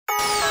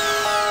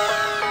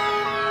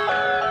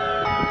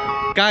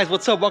Guys,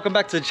 what's up? Welcome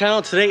back to the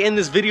channel. Today in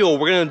this video,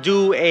 we're gonna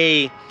do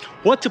a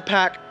what to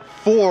pack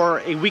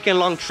for a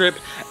weekend-long trip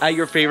at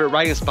your favorite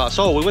riding spot.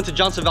 So we went to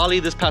Johnson Valley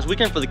this past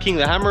weekend for the King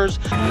of the Hammers.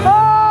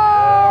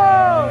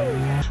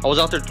 I was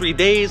out there 3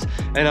 days,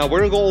 and we're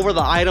gonna go over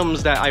the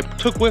items that I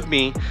took with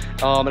me,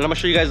 and I'm gonna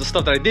show you guys the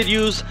stuff that I did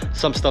use,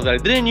 some stuff that I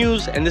didn't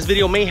use, and this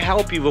video may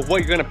help you with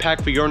what you're gonna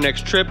pack for your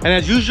next trip. And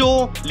as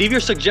usual, leave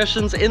your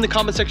suggestions in the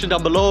comment section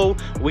down below.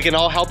 We can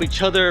all help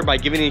each other by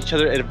giving each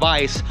other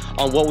advice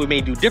on what we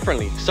may do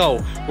differently.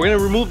 So we're gonna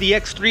remove the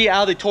X3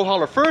 out of the tow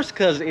hauler first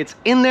because it's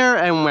in there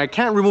and I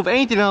can't remove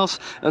anything else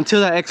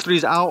until that X3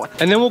 is out.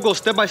 And then we'll go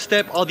step by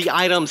step all the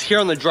items here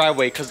on the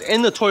driveway, because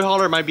in the toy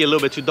hauler it might be a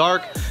little bit too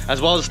dark,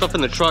 as well as the stuff in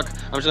the truck.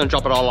 I'm just gonna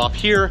drop it all off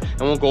here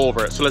and we'll go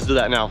over it. So let's do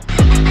that now.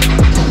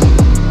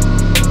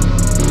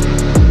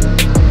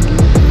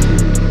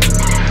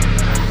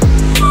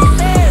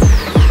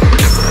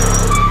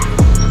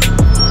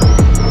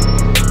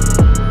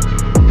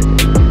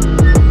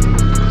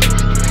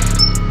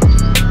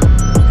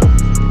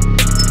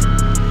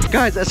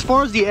 Guys, as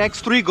far as the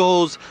X3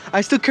 goes,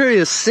 I still carry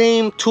the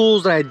same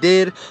tools that I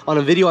did on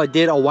a video I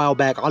did a while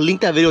back. I'll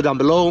link that video down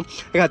below.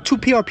 I got 2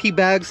 PRP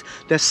bags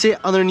that sit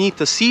underneath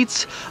the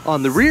seats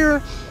on the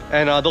rear,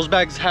 and those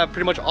bags have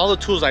pretty much all the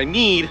tools I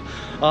need.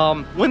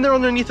 When they're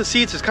underneath the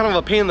seats, it's kind of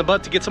a pain in the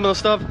butt to get some of the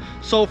stuff.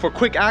 So for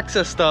quick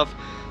access stuff,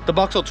 the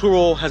Boxel tool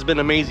roll has been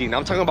amazing.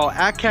 I'm talking about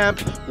at camp,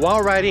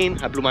 while riding,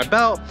 I blew my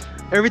belt.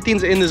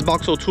 Everything's in this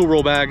Boxel tool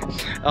roll bag.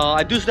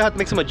 I do still have to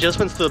make some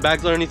adjustments to the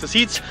bags underneath the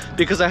seats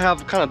because I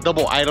have kind of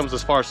double items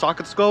as far as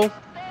sockets go.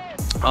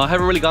 I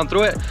haven't really gone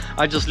through it.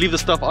 I just leave the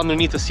stuff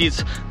underneath the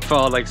seats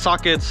for like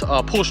sockets,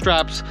 pull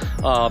straps,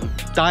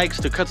 dikes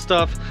to cut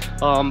stuff.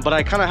 But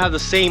I kind of have the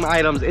same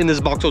items in this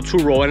Boxel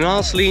tool roll, and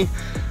honestly,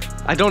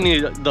 I don't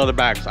need the other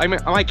bags. I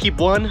might keep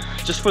one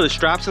just for the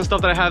straps and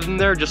stuff that I have in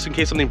there, just in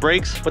case something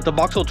breaks. But the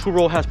Boxel tool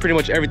roll has pretty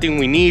much everything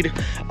we need.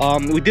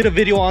 We did a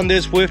video on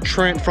this with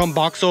Trent from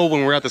Boxel when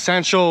we were at the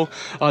Sand Show.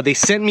 They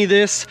sent me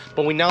this,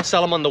 but we now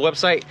sell them on the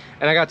website.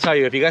 And I gotta tell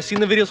you, if you guys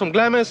seen the videos from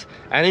Glamis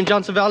and in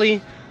Johnson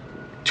Valley,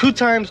 2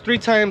 times, 3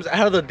 times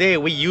out of the day,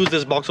 we use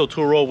this Boxel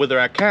tool roll, whether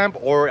at camp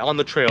or on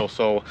the trail.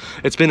 So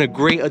it's been a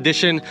great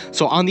addition.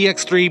 So on the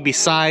X3,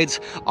 besides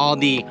all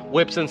the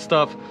whips and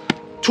stuff,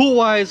 tool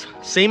wise,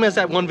 same as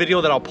that one video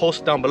that I'll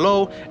post down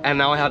below, and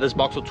now I have this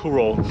Boxel tool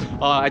roll.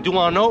 I do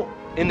want to note,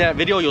 in that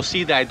video you'll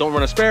see that I don't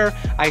run a spare.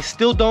 I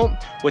still don't.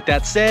 With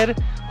that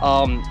said,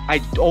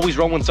 I always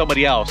run with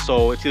somebody else,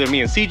 so it's either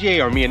me and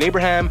CJ or me and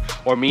Abraham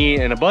or me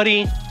and a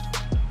buddy.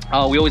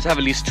 We always have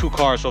at least 2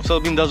 cars, so if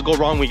something does go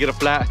wrong, we get a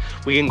flat,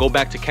 we can go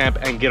back to camp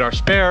and get our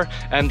spare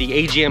and the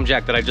AGM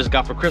jack that I just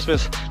got for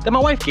Christmas that my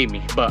wife gave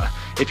me. But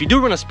if you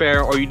do run a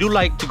spare, or you do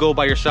like to go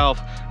by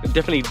yourself,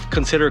 definitely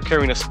consider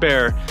carrying a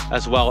spare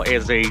as well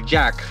as a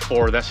jack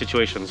for that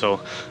situation. So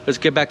let's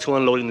get back to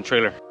unloading the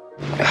trailer.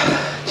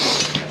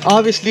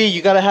 Obviously,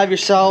 you gotta have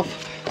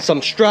yourself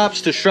some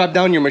straps to strap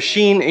down your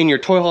machine in your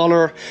toy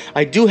hauler.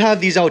 I do have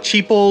these El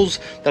Cheapos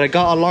that I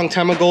got a long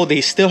time ago.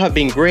 They still have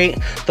been great.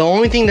 The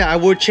only thing that I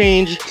would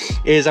change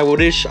is I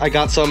wish I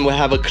got some that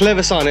have a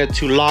clevis on it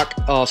to lock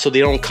so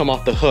they don't come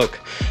off the hook.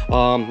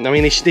 I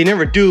mean, they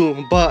never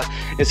do, but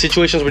in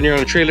situations when you're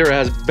on a trailer, it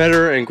has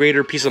better and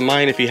greater peace of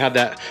mind if you have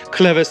that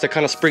clevis that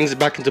kind of springs it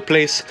back into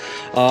place.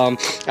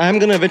 I'm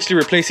gonna eventually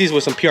replace these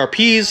with some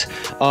PRPs.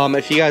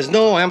 If you guys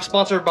know, I am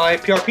sponsored by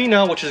PRP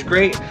now, which is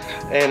great,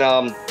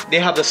 and they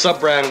have the sub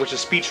brand, which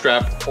is Speed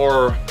Strap,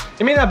 or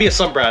it may not be a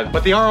sub brand,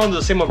 but they are under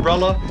the same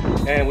umbrella,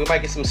 and we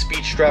might get some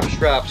Speed straps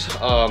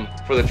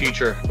for the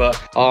future. But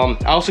I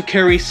also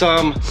carry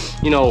some,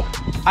 you know,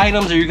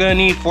 items that you're gonna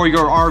need for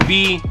your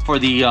RV, for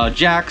the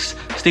jacks,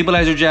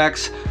 stabilizer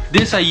jacks.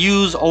 This I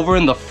use over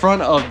in the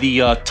front of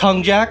the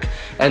tongue jack,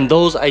 and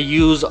those I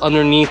use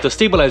underneath the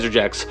stabilizer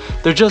jacks.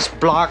 They're just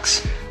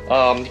blocks.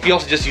 You can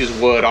also just use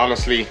wood,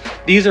 honestly.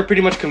 These are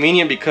pretty much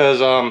convenient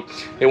because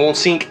it won't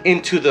sink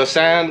into the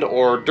sand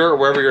or dirt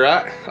wherever you're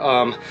at.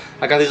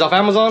 I got these off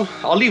Amazon.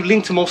 I'll leave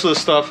link to most of the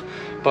stuff,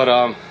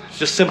 but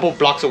just simple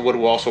blocks of wood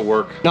will also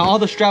work. Now all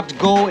the straps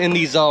go in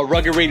these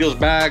Rugged Radials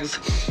bags.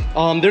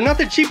 They're not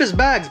the cheapest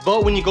bags,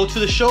 but when you go to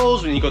the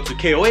shows, when you go to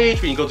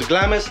KOH, when you go to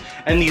Glamis,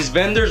 and these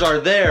vendors are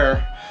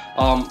there,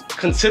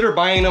 consider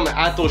buying them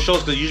at those shows,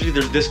 because usually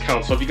there's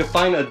discounts. So if you can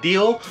find a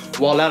deal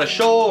while at a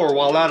show or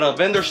while at a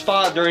vendor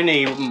spot during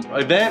a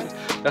event,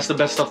 that's the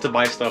best stuff to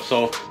buy stuff.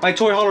 So my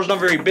toy hauler is not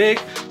very big,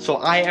 so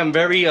I am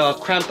very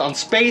cramped on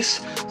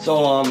space.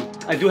 So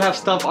I do have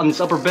stuff on this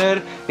upper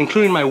bed,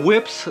 including my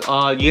whips. You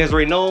guys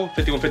already know,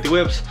 5150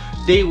 whips,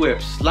 day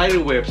whips,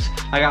 lighted whips.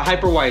 I got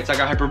hyper whites, I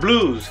got hyper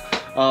blues.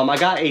 I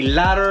got a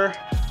ladder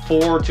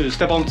to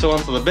step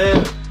onto the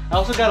bed. I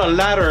also got a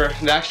ladder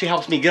that actually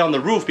helps me get on the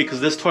roof because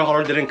this toy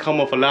hauler didn't come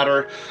with a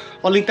ladder.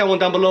 I'll link that one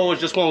down below.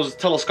 It's just one of those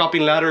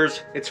telescoping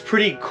ladders. It's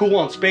pretty cool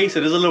on space.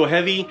 It is a little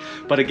heavy,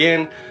 but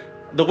again,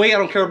 the weight I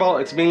don't care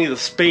about. It's mainly the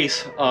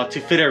space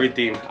to fit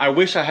everything. I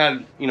wish I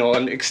had, you know,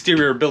 an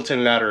exterior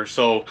built-in ladder.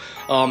 So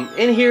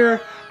in here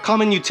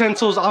common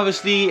utensils,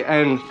 obviously,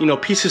 and you know,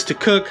 pieces to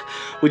cook.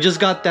 We just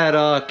got that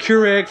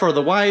Keurig for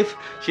the wife.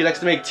 She likes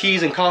to make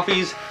teas and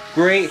coffees.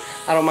 Great.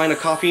 I don't mind a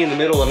coffee in the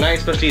middle of the night,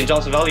 especially in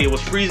Johnson Valley. It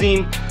was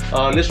freezing.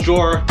 In this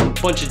drawer,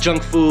 bunch of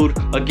junk food.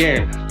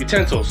 Again,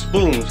 utensils,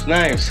 spoons,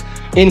 knives.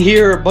 In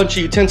here, a bunch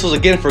of utensils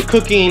again for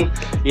cooking.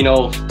 You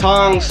know,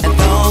 tongs,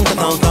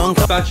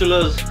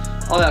 spatulas,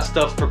 all that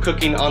stuff for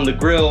cooking on the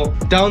grill.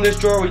 Down this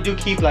drawer, we do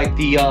keep like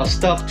the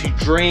stuff to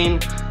drain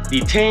the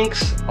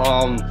tanks.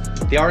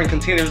 They are in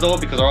containers though,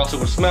 because or else it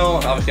would smell.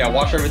 Obviously I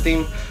wash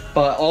everything,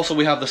 but also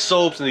we have the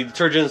soaps and the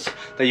detergents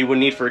that you would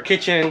need for a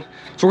kitchen.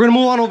 So we're gonna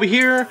move on over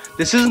here.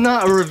 This is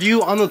not a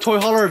review on the toy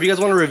hauler. If you guys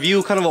want a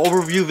review, kind of an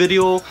overview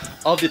video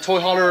of the toy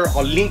hauler,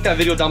 I'll link that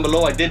video down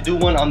below. I did do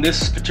one on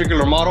this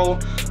particular model.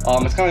 It's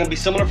kind of gonna be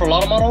similar for a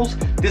lot of models.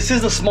 This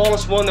is the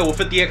smallest one that will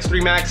fit the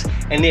X3 Max,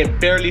 and it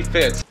barely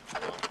fits.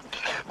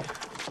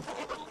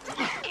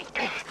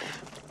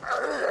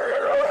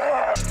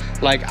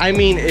 Like, I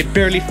mean, it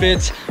barely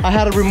fits. I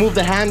had to remove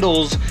the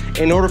handles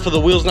in order for the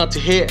wheels not to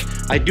hit.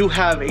 I do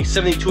have a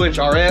 72-inch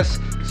RS,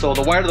 so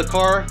the wider the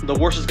car, the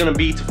worse it's gonna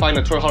be to find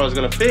a toy hauler that's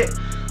gonna fit.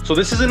 So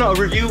this isn't a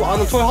review on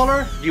the toy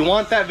hauler. If you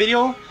want that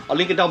video, I'll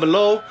link it down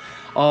below.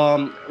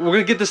 We're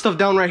gonna get this stuff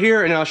down right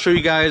here, and I'll show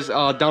you guys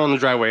down on the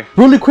driveway.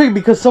 Really quick,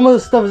 because some of the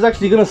stuff is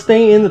actually gonna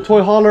stay in the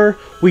toy hauler.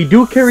 We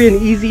do carry an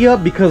easy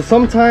up because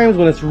sometimes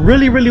when it's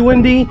really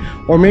windy,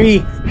 or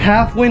maybe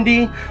half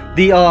windy,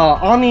 the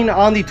awning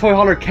on the toy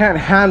hauler can't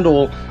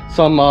handle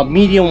some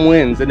medium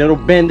winds, and it'll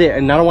bend it,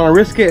 and I don't want to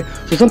risk it.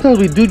 So sometimes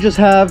we do just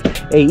have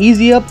a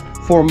easy up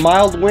for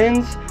mild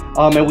winds,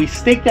 and we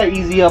stake that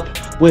easy up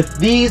with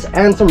these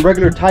and some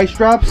regular tie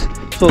straps.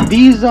 So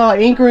these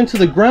anchor into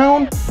the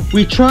ground.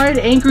 We tried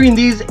anchoring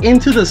these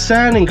into the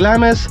sand and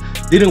glamis,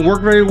 didn't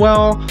work very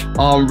well.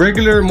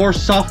 Regular, more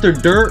softer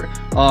dirt,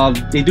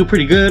 they do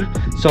pretty good.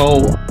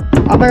 So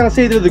I'm not gonna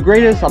say they're the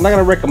greatest, I'm not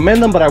gonna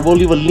recommend them, but I will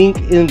leave a link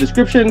in the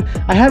description.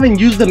 I haven't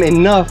used them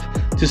enough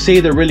to say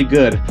they're really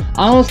good.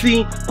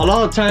 Honestly, a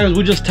lot of times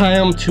we just tie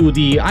them to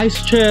the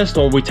ice chest,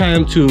 or we tie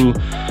them to,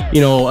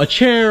 you know, a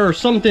chair or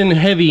something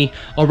heavy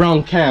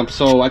around camp.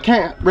 So I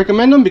can't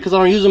recommend them because I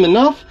don't use them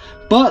enough,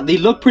 but they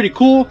look pretty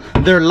cool.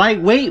 They're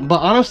lightweight,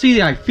 but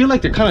honestly, I feel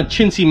like they're kind of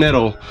chintzy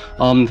metal.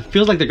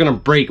 Feels like they're gonna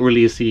break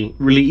really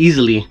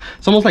easily.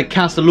 It's almost like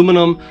cast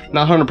aluminum,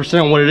 not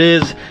 100% on what it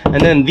is.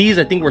 And then these,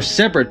 I think, were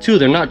separate too.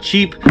 They're not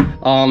cheap.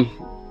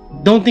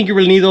 Don't think you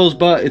really need those,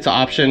 but it's an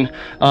option.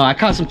 I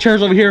caught some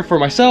chairs over here for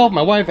myself,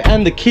 my wife,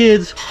 and the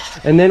kids.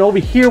 And then over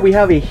here we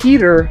have a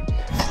heater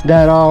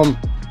that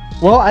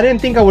well, I didn't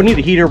think I would need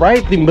a heater,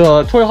 right?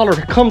 The toy hauler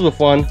comes with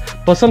one,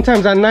 but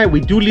sometimes at night we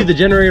do leave the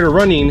generator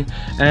running,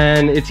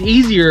 and it's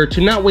easier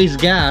to not waste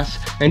gas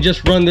and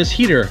just run this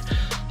heater.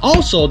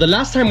 Also, the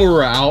last time we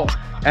were out,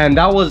 and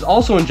that was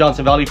also in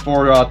Johnson Valley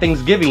for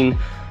Thanksgiving,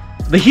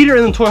 the heater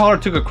in the toy hauler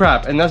took a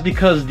crap, and that's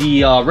because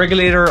the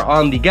regulator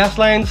on the gas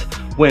lines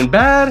went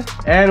bad,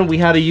 and we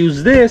had to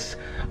use this,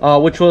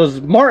 which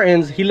was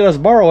Martin's. He let us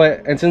borrow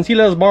it, and since he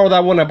let us borrow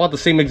that one, I bought the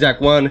same exact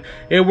one.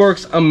 It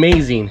works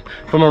amazing.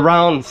 From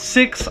around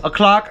 6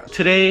 o'clock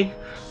today,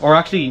 or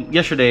actually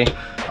yesterday,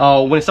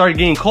 when it started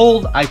getting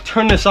cold, I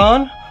turned this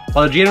on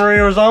while the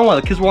generator was on, while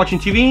the kids were watching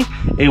TV.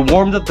 It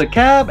warmed up the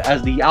cab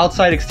as the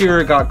outside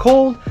exterior got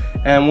cold,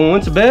 and when we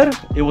went to bed,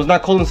 it was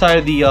not cold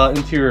inside the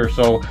interior.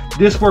 So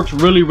this works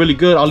really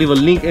good. I'll leave a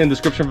link in the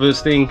description for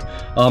this thing.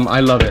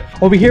 I love it.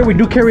 Over here we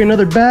do carry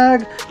another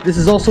bag. This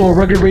is also a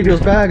Rugged Radios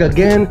bag.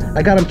 Again,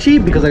 I got them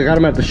cheap because I got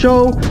them at the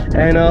show.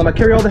 And I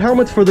carry all the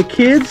helmets for the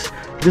kids.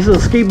 This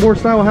is a skateboard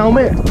style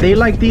helmet. They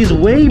like these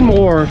way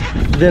more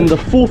than the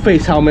full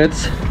face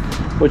helmets,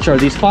 which are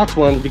these Fox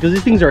ones, because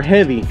these things are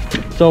heavy.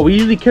 So we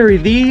usually carry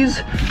these.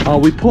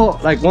 We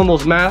put like one of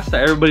those masks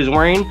that everybody's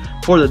wearing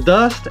for the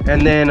dust,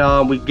 and then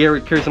we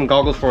carry some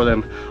goggles for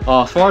them.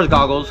 As far as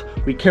goggles,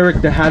 we carry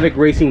the Havoc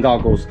racing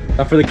goggles.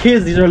 Now for the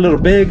kids, these are a little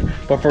big,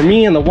 but for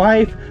me and the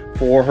wife,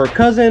 for her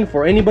cousin,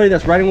 for anybody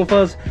that's riding with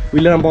us,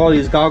 we let them borrow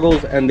these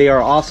goggles, and they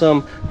are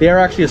awesome. They are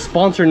actually a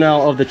sponsor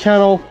now of the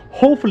channel.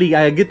 Hopefully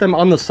I get them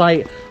on the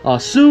site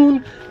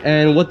soon.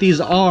 And what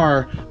these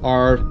are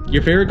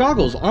your favorite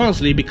goggles,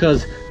 honestly,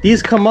 because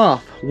these come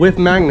off with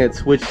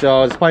magnets, which is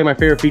probably my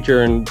favorite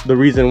feature and the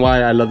reason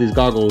why I love these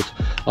goggles.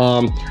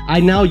 I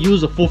now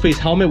use a full face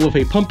helmet with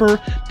a pumper.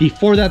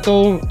 Before that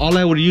though, all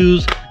I would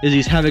use is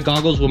these Havoc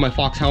goggles with my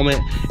Fox helmet.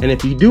 And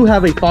if you do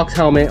have a Fox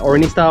helmet or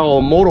any style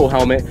of moto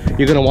helmet,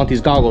 you're gonna want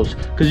these goggles,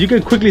 because you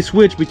can quickly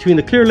switch between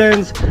the clear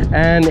lens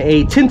and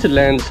a tinted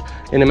lens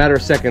in a matter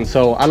of seconds.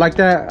 So I like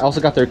that. I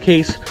also got their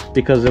case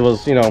because it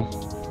was, you know,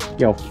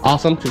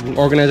 awesome to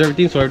organize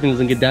everything so everything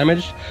doesn't get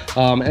damaged.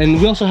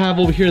 And we also have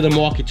over here the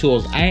Milwaukee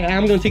tools. I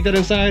am going to take that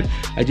inside.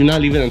 I do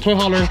not leave it in the toy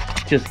hauler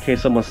just in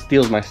case someone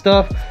steals my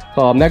stuff.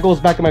 That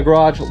goes back in my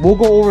garage. We'll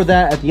go over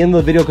that at the end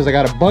of the video because I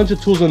got a bunch of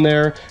tools in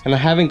there and I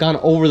haven't gone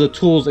over the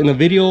tools in the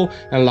video,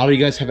 and a lot of you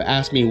guys have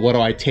asked me what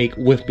do I take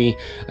with me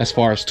as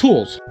far as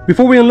tools.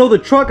 Before we unload the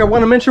truck, I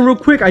want to mention real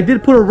quick, I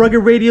did put a rugged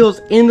radios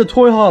in the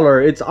toy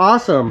hauler. It's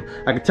awesome.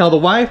 I could tell the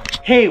wife,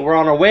 hey, we're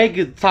on our way,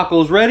 get the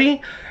tacos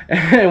ready,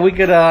 and we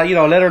could you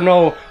know, let her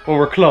know when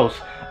we're close.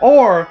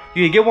 Or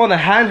you can get one of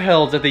the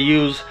handhelds that they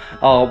use.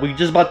 We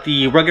just bought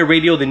the rugged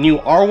radio, the new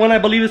R1 I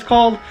believe it's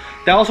called.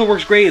 That also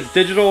works great. It's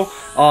digital.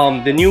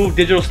 The new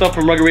digital stuff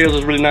from rugged radios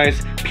is really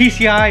nice.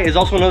 PCI is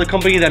also another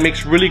company that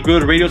makes really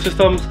good radio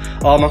systems.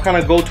 I kind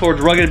of go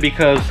towards rugged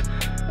because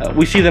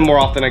we see them more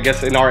often, I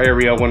guess, in our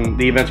area when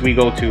the events we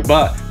go to.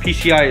 But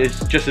PCI is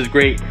just as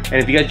great.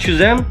 And if you guys choose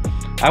them,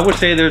 I would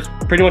say they're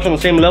pretty much on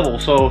the same level.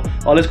 So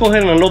let's go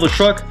ahead and unload the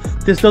truck.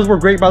 This does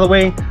work great, by the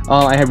way.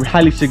 I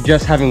highly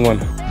suggest having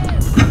one.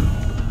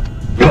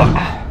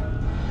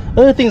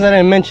 Other things that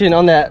I mentioned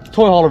on that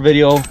toy hauler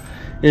video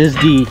is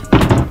the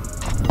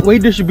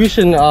weight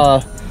distribution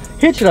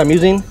hitch that I'm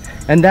using,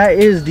 and that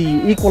is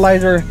the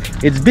equalizer.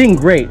 It's been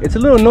great. It's a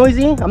little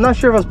noisy. I'm not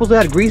sure if I'm supposed to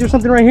add grease or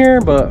something right here,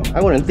 but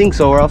I wouldn't think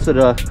so, or else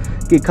it'd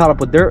get caught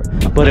up with dirt.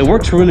 But it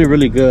works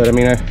really good. I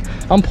mean,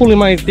 I'm pulling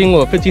my thing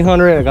with a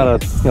 1500. I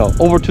got a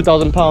over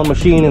 2,000 pound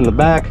machine in the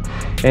back,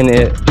 and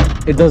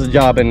it does the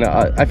job, and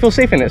I feel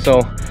safe in it.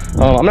 So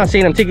I'm not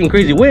saying I'm taking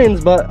crazy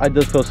wins, but I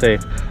does feel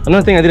safe.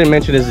 Another thing I didn't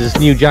mention is this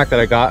new jack that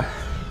I got,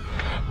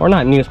 or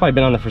not new, it's probably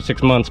been on there for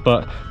 6 months,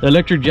 but the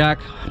electric jack,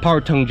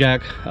 power tongue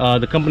jack,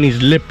 the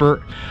company's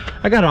Lippert.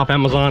 I got it off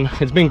Amazon.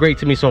 It's been great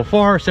to me so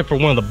far, except for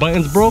one of the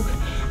buttons broke,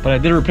 but I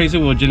did replace it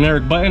with a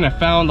generic button I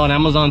found on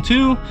Amazon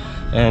too,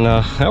 and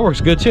that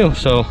works good too.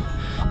 So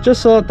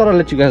just thought I'd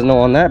let you guys know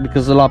on that,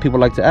 because a lot of people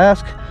like to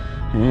ask.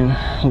 And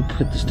we'll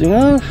put this thing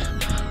off.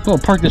 We'll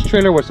park this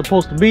trailer where it's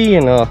supposed to be,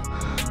 and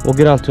we'll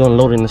get on to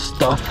unloading this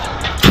stuff.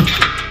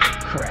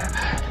 Crap.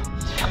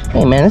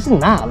 Hey man, this is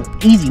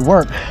not easy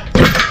work.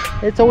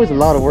 It's always a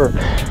lot of work.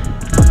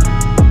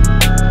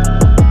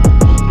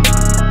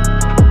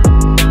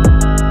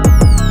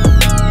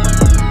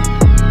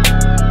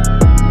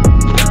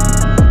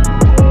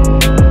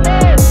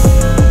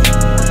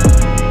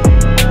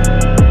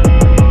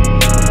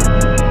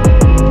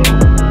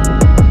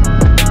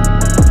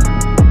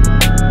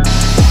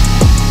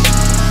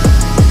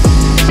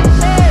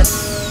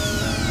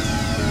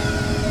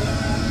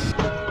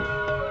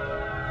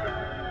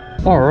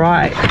 All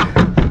right,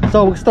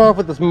 so we start off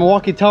with this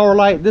Milwaukee tower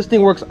light. This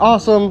thing works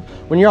awesome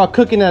when you're out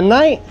cooking at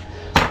night.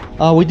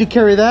 We do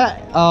carry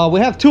that. We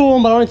have 2 of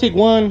them, but I only take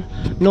 1.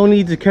 No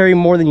need to carry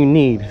more than you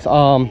need,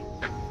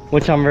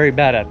 which I'm very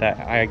bad at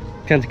that. I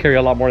tend to carry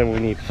a lot more than we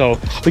need. So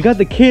we got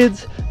the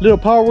kids little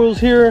power wheels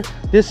here.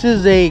 This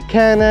is a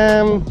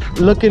Can-Am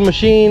looking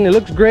machine. It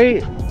looks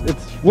great. It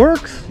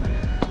works.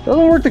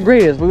 Doesn't work the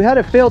greatest, but we had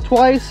it fail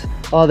twice.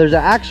 There's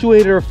an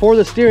actuator for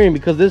the steering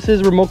because this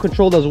is remote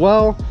controlled as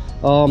well.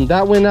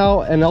 That went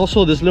out, and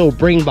also this little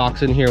brain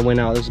box in here went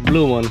out, this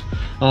blue one.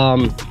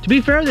 To be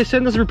fair, they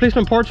sent us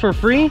replacement parts for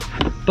free,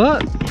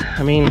 but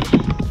I mean,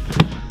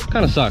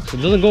 kind of sucks. It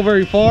doesn't go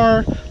very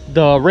far.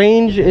 The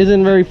range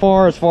isn't very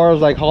far as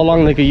like how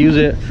long they could use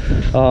it.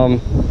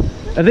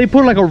 If they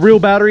put like a real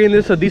battery in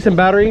this, a decent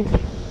battery.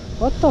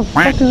 What the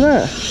fuck is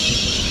that?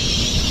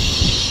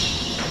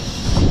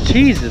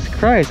 Jesus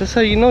Christ, that's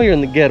how you know you're in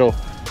the ghetto.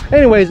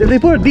 Anyways, if they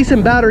put a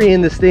decent battery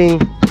in this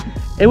thing,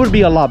 it would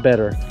be a lot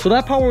better. So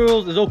that power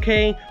wheels is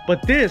okay,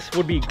 but this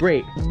would be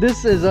great.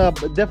 This is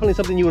definitely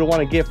something you would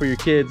want to get for your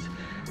kids.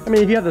 I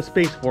mean, if you have the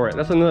space for it.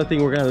 That's another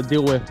thing we're gonna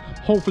deal with.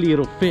 Hopefully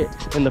it'll fit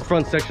in the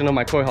front section of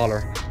my toy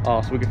hauler,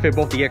 so we can fit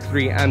both the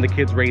X3 and the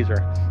kids Razor.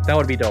 That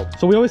would be dope.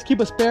 So we always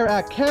keep a spare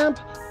at camp,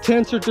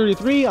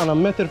 10-33 on a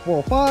Method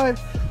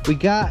 405. We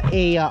got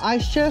a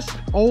ice chest.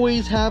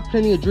 Always have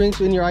plenty of drinks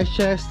in your ice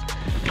chest.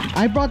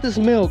 I brought this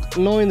milk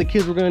knowing the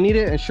kids were gonna need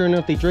it, and sure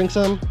enough, they drink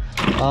some.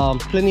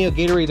 Plenty of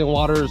Gatorade and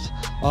waters.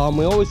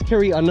 We always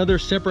carry another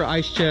separate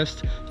ice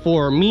chest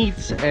for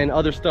meats and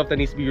other stuff that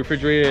needs to be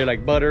refrigerated,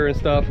 like butter and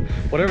stuff.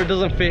 Whatever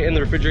doesn't fit in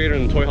the refrigerator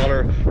and the toy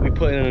hauler, we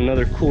put in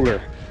another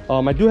cooler.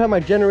 I do have my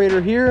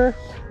generator here.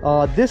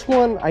 This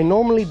one, I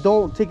normally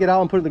don't take it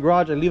out and put it in the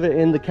garage. I leave it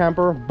in the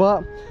camper,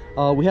 but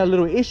we had a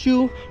little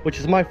issue, which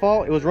is my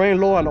fault. It was running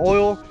low on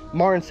oil.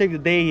 Martin saved the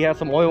day. He had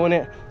some oil in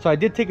it, so I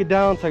did take it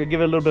down so I could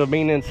give it a little bit of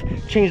maintenance,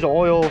 change the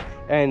oil,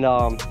 and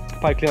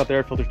probably clean out the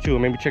air filter too,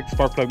 maybe check the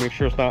spark plug, make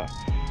sure it's not,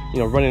 you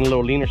know, running a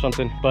little lean or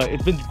something. But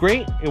it's been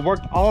great. It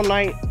worked all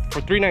night for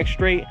 3 nights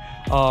straight.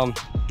 And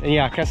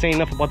yeah, I can't say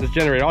enough about this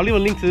generator. I'll leave a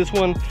link to this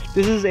one.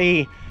 This is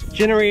a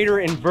generator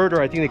inverter,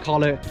 I think they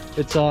call it.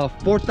 It's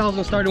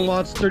 4,000 starting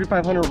watts,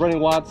 3,500 running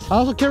watts. I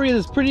also carry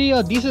this pretty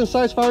decent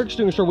sized fire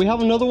extinguisher. We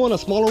have another one, a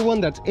smaller one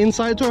that's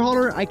inside toy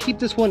hauler. I keep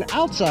this one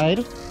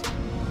outside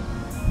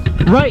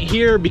right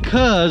here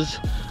because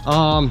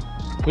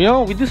you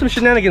know, we do some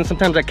shenanigans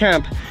sometimes at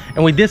camp,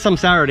 and we did some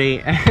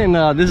Saturday, and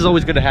this is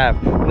always good to have.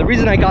 And the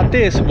reason I got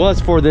this was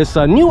for this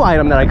new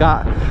item that I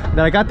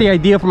got the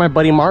idea from my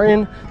buddy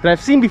Martin, that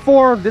I've seen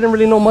before, didn't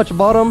really know much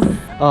about them.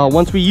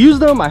 Once we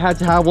used them, I had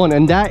to have one,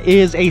 and that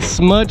is a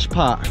smudge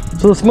pot.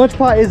 So the smudge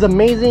pot is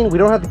amazing. We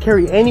don't have to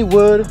carry any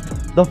wood.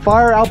 The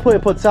fire output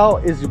it puts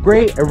out is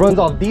great. It runs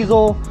off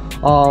diesel,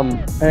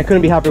 and I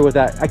couldn't be happier with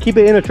that. I keep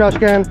it in a trash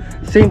can.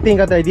 Same thing,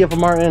 got the idea from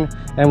Martin,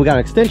 and we got an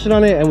extension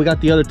on it, and we got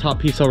the other top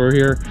piece over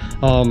here.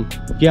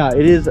 Yeah,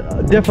 it is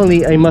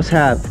definitely a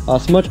must-have.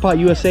 Smudge Pot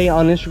USA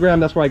on Instagram,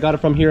 that's where I got it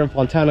from, here in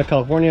Fontana,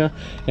 California,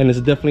 and it's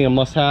definitely a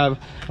must-have.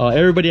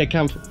 Everybody at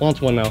camp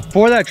wants one now.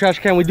 For that trash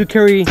can, we do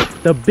carry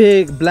the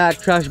big black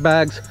trash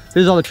bags.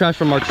 This is all the trash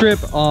from our trip.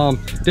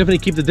 Definitely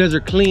keep the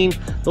desert clean.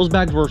 Those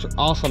bags were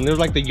awesome. They were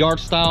like the yard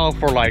style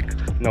for, like,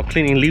 you know,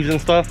 cleaning leaves and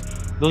stuff.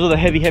 Those are the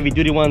heavy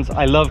duty ones.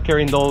 I love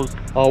carrying those.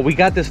 We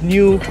got this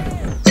new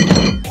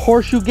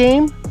horseshoe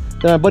game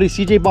that my buddy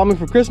CJ bought me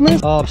for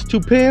Christmas. It's 2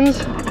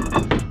 pins,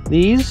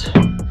 these,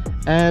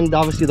 and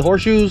obviously the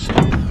horseshoes.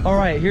 All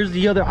right, here's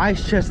the other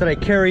ice chest that I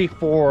carry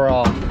for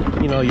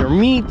you know, your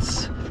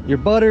meats, your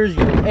butters,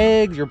 your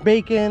eggs, your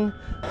bacon.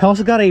 I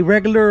also got a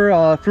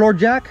regular floor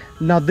jack.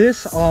 Now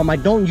this, I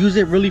don't use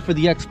it really for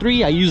the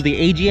X3. I use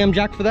the AGM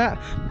jack for that.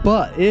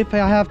 But if I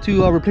have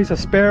to replace a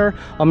spare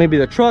on maybe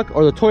the truck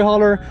or the toy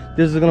hauler,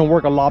 this is gonna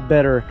work a lot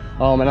better.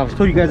 And I've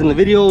told you guys in the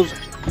videos,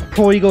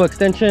 Pro Ego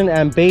extension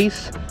and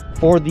base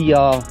for the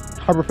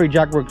Harbor Freight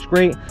jack works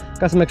great.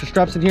 Got some extra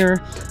straps in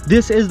here.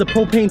 This is the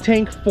propane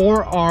tank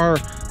for our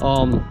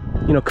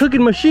you know,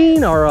 cooking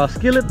machine, our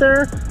skillet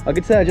there. I'll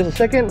get to that in just a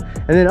second.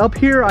 And then up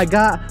here I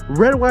got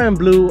red, white, and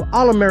blue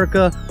All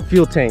America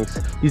fuel tanks.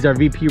 These are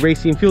VP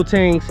Racing fuel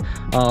tanks.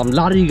 A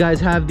lot of you guys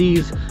have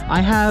these.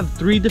 I have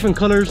 3 different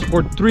colors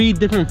for 3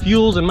 different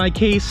fuels in my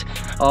case.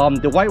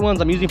 The white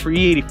ones I'm using for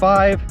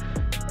E85,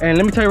 and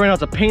let me tell you right now,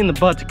 it's a pain in the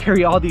butt to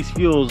carry all these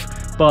fuels,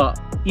 but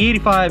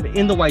E85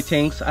 in the white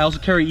tanks. I also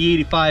carry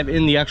E85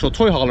 in the actual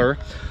toy hauler.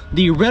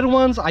 The red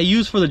ones I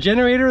use for the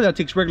generator that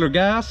takes regular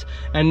gas,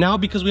 and now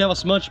because we have a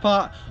smudge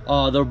pot,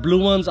 the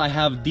blue ones I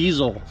have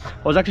diesel.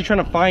 I was actually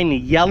trying to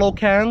find yellow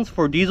cans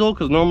for diesel,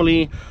 because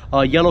normally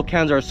yellow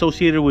cans are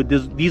associated with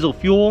this diesel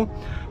fuel,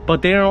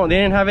 but they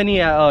didn't have any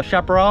at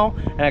Chaparral,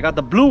 and I got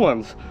the blue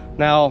ones.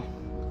 Now,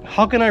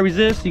 how can I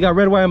resist? You got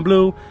red, white, and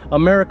blue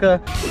America.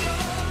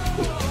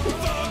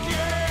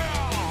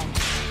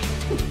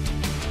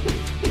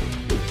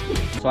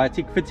 So I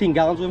take 15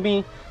 gallons with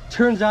me.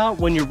 Turns out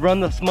when you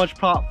run the smudge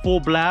pot full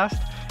blast,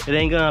 it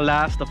ain't gonna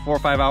last the 4 or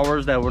 5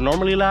 hours that would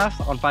normally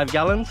last on 5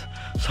 gallons.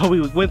 So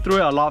we went through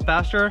it a lot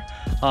faster.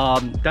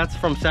 That's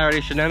from Saturday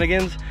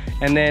shenanigans.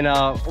 And then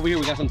over here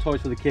we got some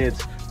toys for the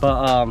kids.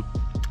 But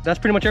that's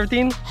pretty much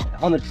everything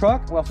on the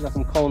truck. We also got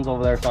some cones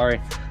over there,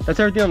 sorry. That's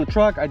everything on the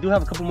truck. I do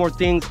have a couple more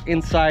things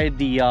inside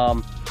the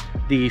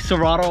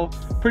Silverado.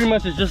 Pretty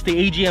much it's just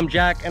the AGM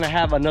jack, and I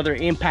have another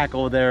impact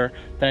over there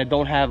that I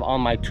don't have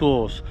on my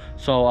tools.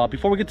 So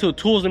before we get to the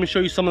tools, let me show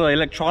you some of the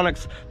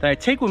electronics that I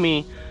take with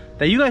me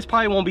that you guys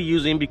probably won't be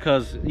using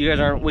because you guys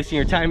aren't wasting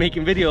your time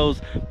making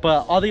videos,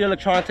 but all the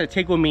electronics I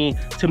take with me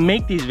to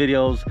make these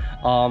videos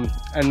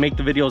and make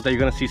the videos that you're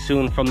gonna see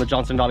soon from the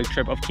Johnson Valley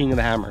trip of King of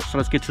the Hammers. So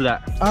let's get to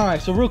that. All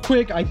right, so real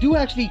quick, I do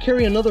actually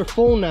carry another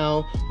phone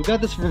now. We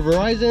got this for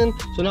Verizon,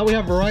 so now we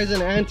have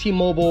Verizon and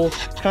T-Mobile,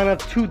 kind of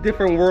 2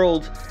 different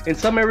worlds. In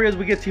some areas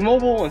we get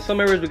T-Mobile, in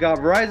some areas we got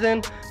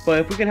Verizon, but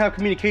if we can have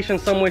communication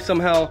some way,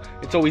 somehow,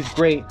 it's always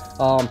great.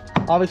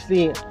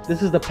 Obviously,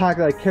 this is the pack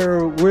that I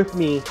carry with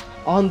me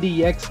on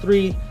the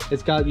X3.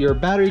 It's got your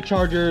battery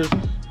chargers,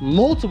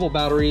 multiple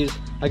batteries.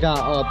 I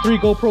got 3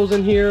 GoPros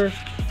in here.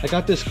 I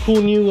got this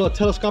cool new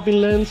telescoping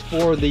lens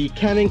for the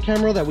Canon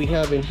camera that we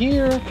have in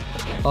here.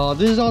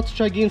 This is all to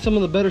try getting some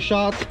of the better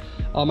shots.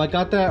 I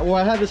got that, well,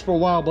 I had this for a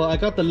while, but I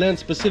got the lens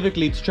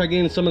specifically to try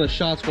getting some of the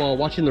shots while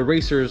watching the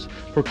racers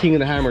for King of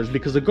the Hammers,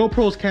 because the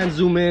GoPros can't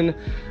zoom in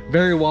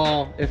very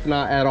well, if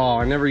not at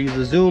all. I never use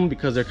the zoom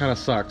because it kind of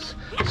sucks.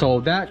 So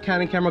that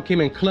Canon camera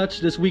came in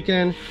clutch this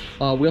weekend.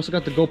 We also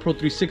got the GoPro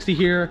 360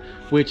 here,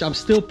 which I'm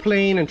still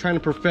playing and trying to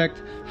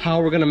perfect how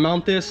we're gonna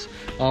mount this.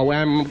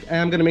 I'm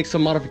gonna make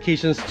some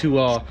modifications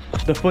to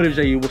the footage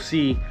that you will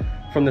see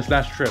from this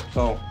last trip.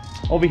 So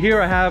over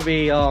here I have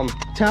a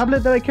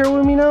tablet that I carry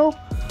with me now.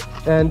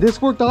 And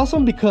this worked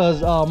awesome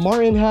because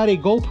Martin had a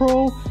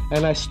GoPro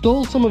and I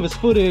stole some of his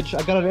footage.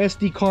 I got an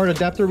SD card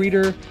adapter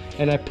reader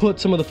and I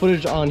put some of the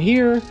footage on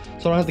here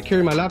so I don't have to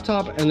carry my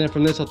laptop, and then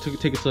from this I'll take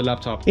it to the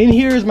laptop. In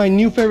here is my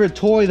new favorite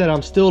toy that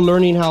I'm still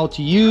learning how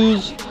to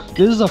use.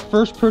 This is a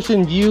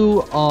first-person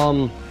view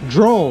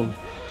drone.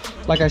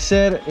 Like I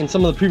said in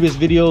some of the previous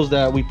videos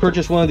that we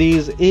purchased one of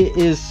these. It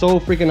is so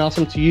freaking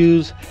awesome to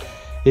use.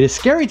 It is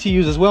scary to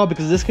use as well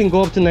because this can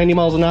go up to 90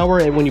 miles an hour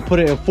and when you put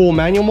it in full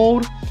manual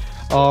mode.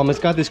 It's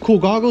got this cool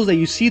goggles that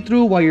you see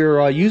through while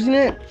you're using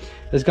it.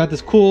 It's got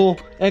this cool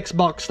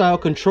Xbox style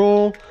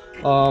control,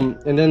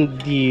 and then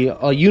the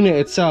unit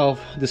itself,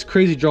 this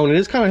crazy drone. It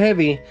is kind of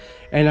heavy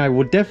and I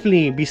would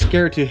definitely be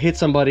scared to hit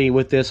somebody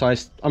with this, so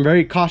I'm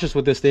very cautious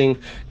with this thing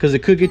because it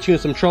could get you in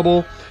some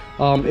trouble.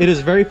 It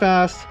is very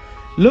fast.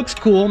 Looks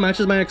cool,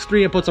 matches my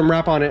X3 and put some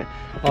wrap on it,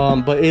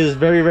 but it is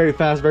very, very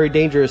fast, very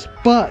dangerous,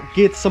 but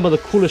gets some of the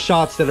coolest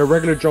shots that a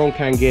regular drone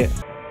can get.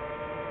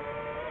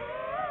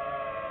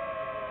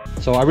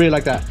 So I really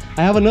like that.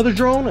 I have another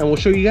drone and we'll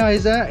show you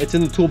guys that. It's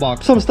in the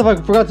toolbox. Some stuff I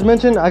forgot to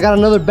mention. I got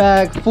another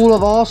bag full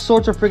of all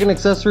sorts of freaking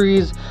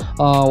accessories.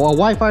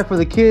 Wi-Fi for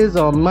the kids,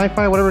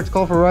 MiFi, whatever it's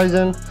called for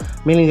Verizon.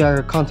 Mainly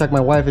I contact my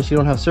wife if she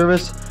don't have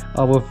service.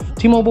 With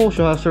T-Mobile,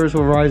 she'll have service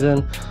with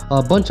Verizon.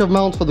 A bunch of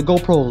mounts for the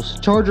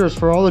GoPros, chargers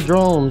for all the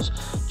drones,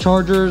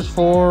 chargers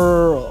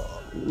for,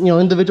 you know,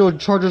 individual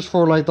chargers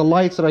for like the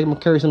lights that I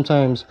carry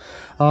sometimes.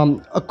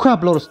 A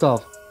crap load of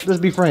stuff. Let's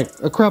be frank,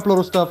 a crap load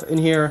of stuff in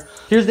here.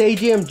 Here's the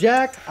AGM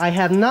jack. I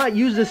have not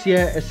used this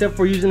yet except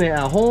for using it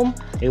at home.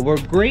 It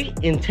worked great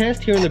in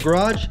test here in the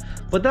garage,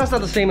 but that's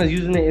not the same as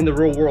using it in the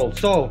real world.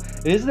 So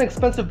it is an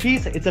expensive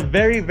piece. It's a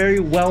very, very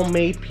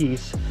well-made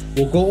piece.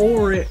 We'll go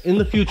over it in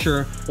the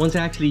future once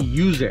I actually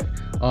use it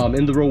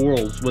in the real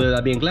world, whether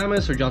that be in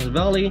Glamis or Johnson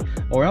Valley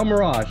or El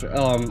Mirage.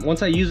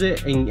 Once I use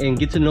it and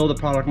get to know the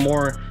product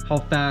more, how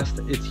fast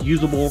it's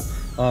usable,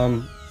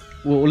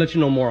 we'll let you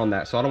know more on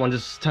that. So I don't want to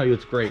just tell you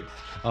it's great.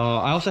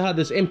 I also have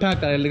this impact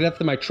that I left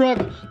in my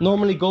truck.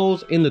 Normally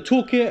goes in the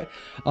toolkit.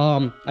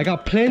 I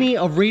got plenty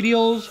of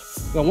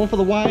radios. Got one for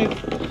the wife,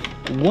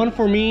 one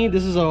for me.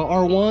 This is a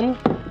R1.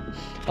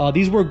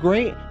 These were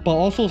great, but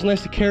also it's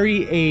nice to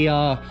carry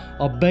a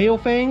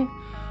Baofeng,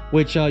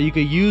 which you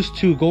could use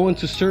to go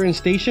into certain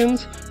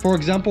stations. For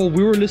example,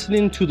 we were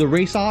listening to the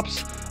race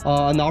ops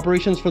and the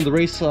operations from the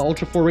race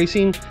Ultra 4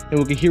 Racing, and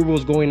we could hear what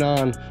was going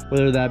on,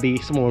 whether that be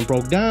someone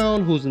broke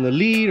down, who's in the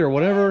lead or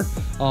whatever.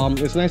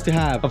 It's nice to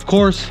have. Of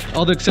course,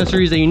 all the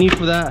accessories that you need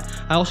for that.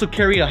 I also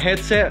carry a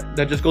headset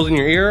that just goes in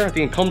your ear. I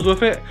think it comes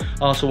with it.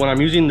 So when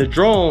I'm using the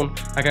drone,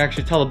 I can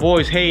actually tell the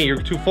boys, hey,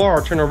 you're too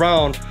far, turn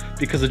around,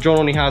 because the drone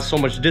only has so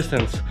much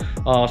distance.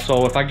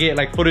 So if I get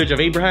like footage of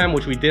Abraham,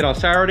 which we did on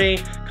Saturday,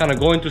 kind of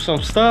going through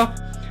some stuff,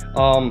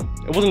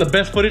 it wasn't the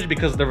best footage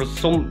because there was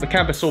the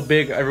camp is so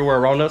big everywhere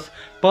around us,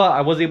 but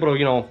I was able to,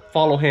 you know,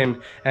 follow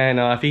him, and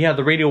if he had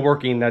the radio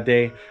working that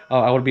day,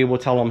 I would be able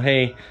to tell him,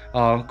 hey,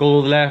 go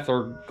to the left,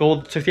 or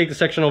go to take the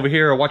section over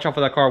here, or watch out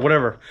for that car,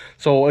 whatever.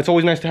 So it's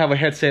always nice to have a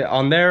headset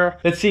on there.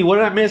 Let's see, what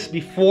did I miss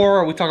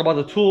before we talk about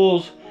the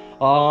tools?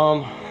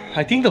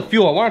 I think the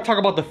fuel. I want to talk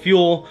about the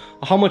fuel,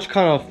 how much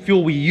kind of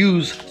fuel we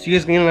use, so you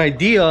guys can get an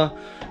idea,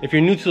 if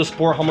you're new to the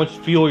sport, how much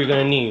fuel you're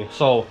gonna need.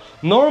 So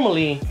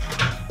normally,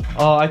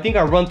 I think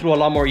I run through a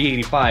lot more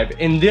E85.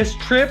 In this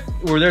trip,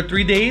 we're there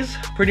 3 days,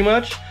 pretty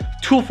much.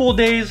 2 full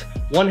days,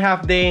 1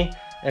 half day,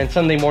 and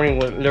Sunday morning,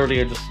 literally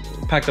I just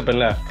packed up and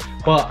left.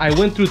 But I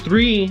went through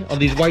 3 of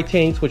these white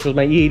tanks, which was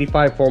my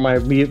E85 for my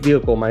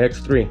vehicle, my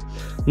X3.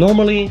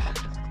 Normally,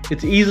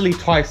 it's easily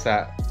twice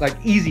that, like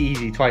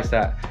easy twice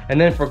that.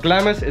 And then for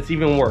Glamis, it's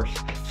even worse.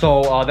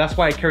 So that's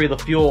why I carry the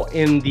fuel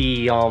in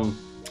the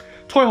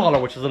toy hauler,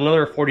 which is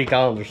another 40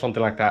 gallons or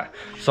something like that.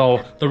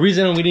 So the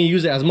reason we didn't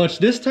use it as much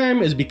this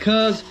time is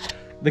because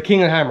the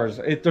King of Hammers.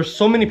 There's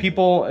so many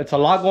people, it's a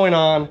lot going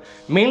on.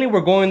 Mainly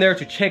we're going there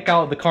to check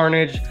out the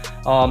carnage.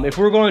 If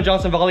we were going to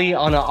Johnson Valley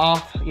on an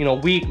off, you know,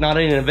 week, not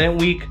an event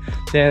week,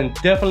 then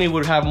definitely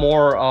would have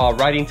more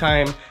riding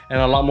time and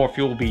a lot more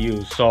fuel will be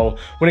used. So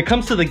when it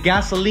comes to the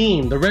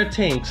gasoline, the red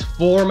tanks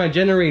for my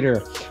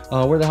generator,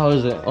 where the hell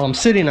is it? I'm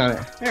sitting on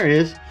it. There it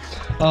is.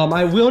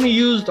 We only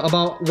used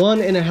about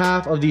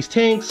 1.5 of these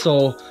tanks,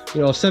 so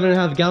you know,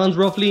 7.5 gallons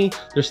roughly.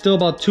 There's still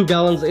about 2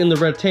 gallons in the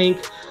red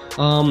tank.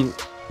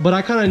 But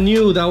I kind of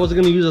knew that I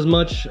wasn't going to use as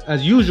much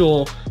as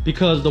usual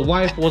because the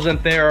wife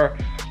wasn't there,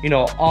 you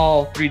know,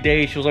 all 3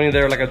 days. She was only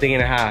there like a day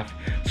and a half.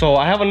 So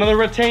I have another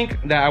red tank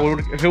that I would,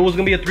 if it was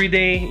going to be a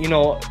 3-day, you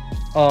know,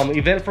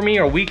 event for me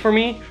or week for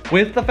me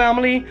with the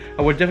family,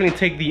 I would definitely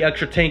take the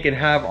extra tank and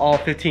have all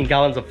 15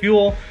 gallons of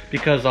fuel,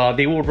 because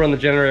they will run the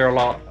generator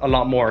a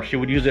lot more. She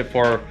would use it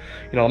for,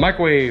 you know, the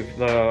microwave,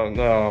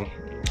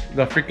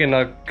 the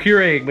freaking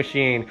Keurig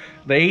machine,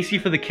 the AC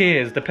for the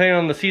kids, depending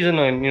on the season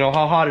and, you know,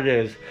 how hot it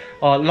is.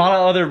 A lot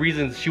of other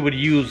reasons she would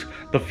use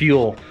the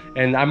fuel,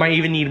 and I might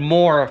even need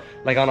more,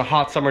 like on a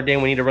hot summer day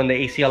when we need to run the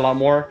AC a lot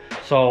more.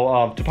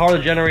 So to power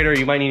the generator,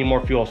 you might need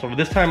more fuel. So for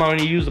this time, I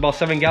only used about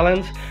 7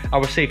 gallons. I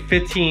would say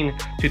 15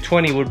 to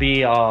 20 would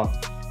be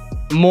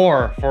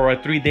more for a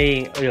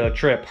 3-day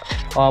trip.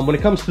 When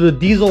it comes to the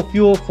diesel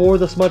fuel for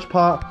the smudge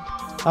pot,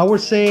 I would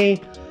say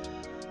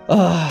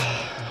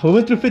we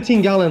went through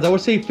 15 gallons. I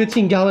would say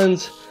 15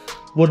 gallons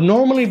would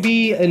normally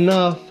be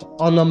enough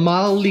on a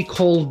mildly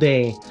cold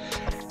day.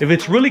 If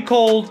it's really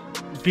cold,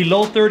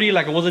 below 30,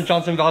 like it was in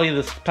Johnson Valley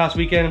this past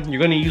weekend,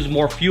 you're gonna use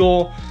more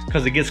fuel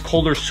because it gets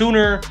colder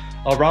sooner.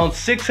 Around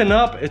 6 and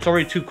up, it's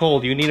already too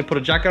cold. You need to put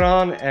a jacket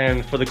on,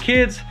 and for the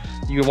kids,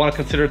 you want to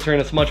consider turning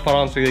a smudge pot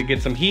on so they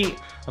get some heat.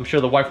 I'm sure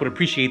the wife would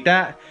appreciate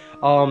that.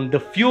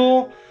 The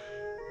fuel,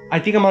 I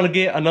think I'm gonna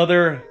get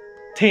another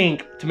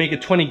tank to make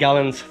it 20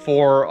 gallons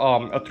for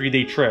a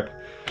 3-day trip.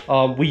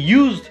 We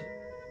used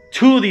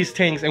 2 of these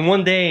tanks in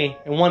 1 day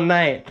and 1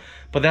 night,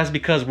 but that's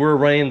because we're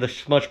running the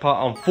smudge pot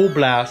on full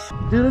blast.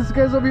 Dude, this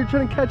guy's over here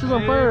trying to catch us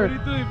on fire. What are you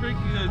doing,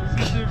 Frankie?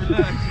 Just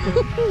relax.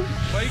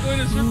 Why are you going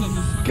in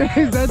circles?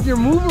 Guys, that's your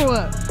move or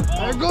what?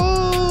 There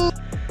goes.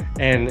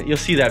 And you'll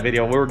see that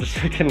video. We were just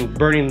freaking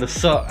burning the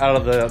soot out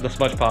of the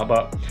smudge pot.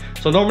 But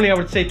so normally I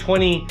would say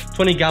 20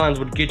 gallons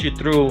would get you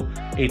through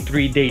a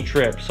 3-day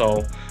trip.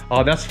 So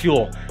that's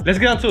fuel. Let's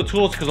get onto the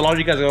tools because a lot of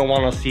you guys are gonna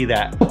want to see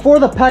that. For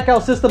the pack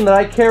out system that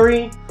I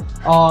carry,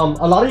 a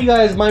lot of you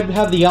guys might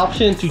have the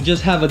option to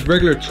just have a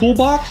regular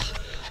toolbox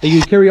that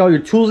you carry all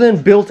your tools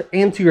in, built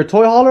into your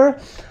toy hauler.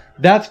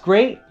 That's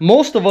great.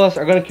 Most of us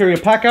are gonna carry a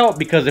pack out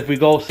because if we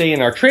go, say,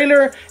 in our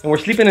trailer and we're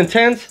sleeping in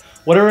tents,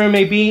 whatever it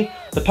may be,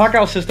 the pack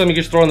out system you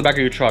just throw in the back of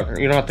your truck.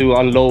 You don't have to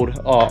unload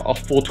a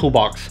full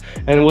toolbox.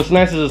 And what's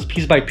nice is it's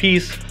piece by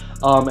piece,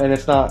 and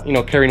it's not, you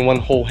know, carrying one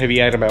whole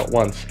heavy item at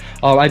once.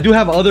 I do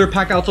have other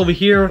pack outs over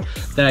here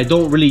that I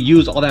don't really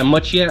use all that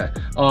much yet.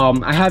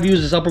 I have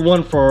used this upper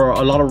one for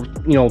a lot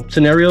of, you know,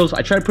 scenarios.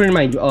 I tried putting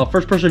my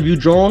first person view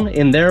drone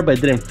in there, but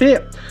it didn't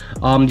fit.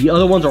 The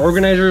other ones are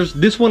organizers.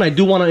 This one I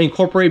do want to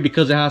incorporate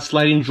because it has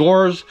sliding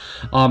drawers,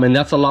 and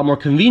that's a lot more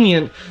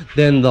convenient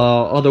than the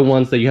other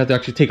ones that you have to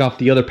actually take off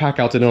the other pack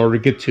outs in order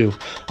to get to.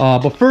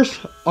 But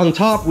first, on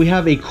top, we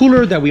have a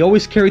cooler that we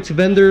always carry to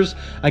vendors.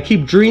 I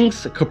keep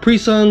drinks, Capri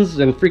Suns,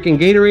 and freaking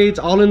Gatorades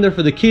all in there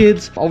for the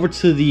kids. Over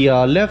to the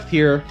left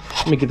here,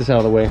 let me get this out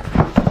of the way.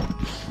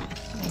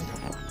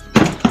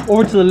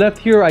 Over to the left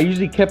here, I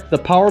usually kept the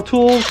power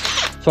tools.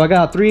 So I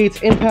got a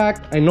 3/8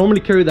 impact. I normally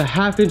carry the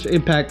 1/2-inch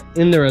impact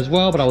in there as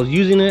well, but I was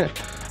using it.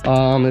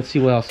 Let's see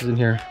what else is in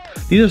here.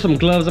 These are some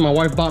gloves that my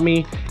wife bought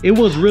me. It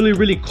was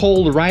really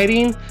cold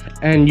riding,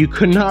 and you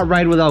could not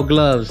ride without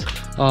gloves,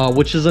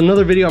 which is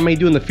another video I may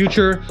do in the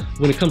future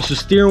when it comes to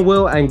steering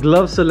wheel and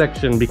glove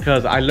selection,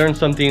 because I learned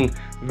something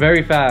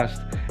very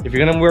fast. If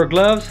you're gonna wear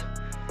gloves,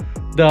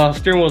 the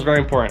steering wheel is very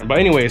important. But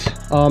anyways,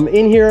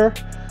 in here,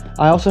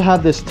 I also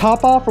have this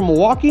top off from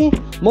Milwaukee.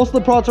 Most of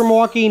the products are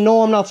Milwaukee.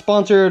 No, I'm not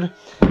sponsored.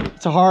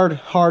 It's a hard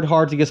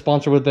to get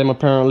sponsored with them,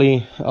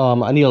 apparently.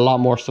 I need a lot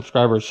more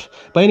subscribers.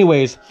 But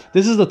anyways,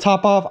 this is the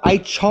top off. I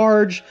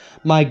charge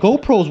my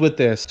GoPros with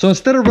this. So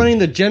instead of running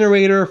the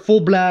generator full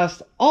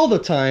blast all the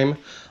time,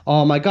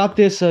 I got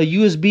this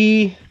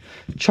USB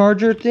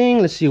charger thing.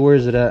 Let's see, where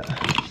is it at?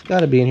 It's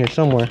gotta be in here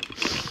somewhere.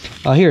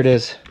 Here it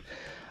is.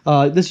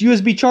 This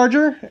USB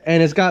charger,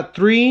 and it's got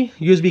 3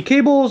 USB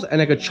cables,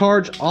 and I could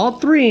charge all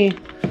 3.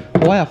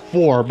 Well, I have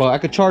 4, but I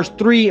could charge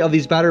 3 of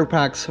these battery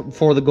packs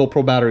for the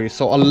GoPro batteries.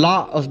 So a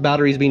lot of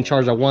batteries being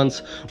charged at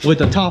once with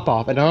the top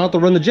off, and I don't have to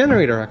run the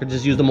generator. I could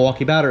just use the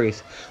Milwaukee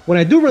batteries. When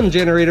I do run the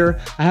generator,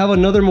 I have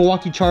another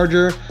Milwaukee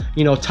charger,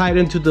 you know, tied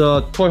into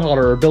the toy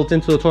hauler or built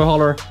into the toy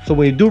hauler. So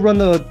when you do run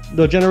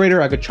the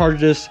generator, I could charge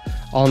this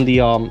on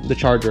the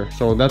charger.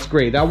 So that's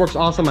great. That works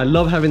awesome. I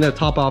love having that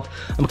top off.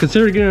 I'm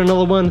considering getting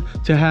another one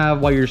to have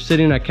while you're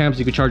sitting at camp so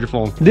you can charge your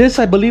phone. This,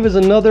 I believe, is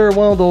another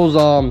one of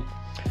those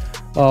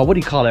what do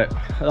you call it,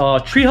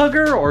 tree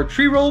hugger or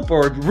tree rope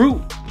or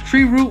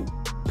tree root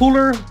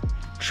puller,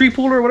 tree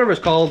puller, whatever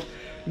it's called.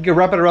 You can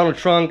wrap it around the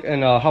trunk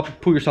and help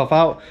pull yourself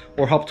out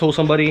or help tow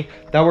somebody.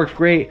 That works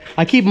great.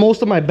 I keep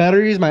most of my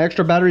batteries, my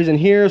extra batteries, in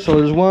here. So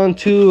there's 1,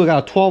 2, I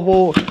got a 12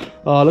 volt.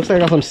 Looks like I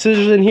got some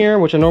scissors in here,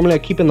 which I normally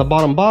keep in the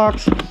bottom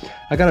box.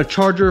 I got a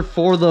charger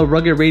for the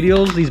rugged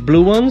radios, these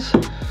blue ones.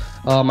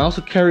 I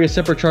also carry a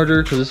separate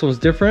charger because this one's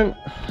different.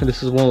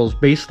 This is one of those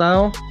base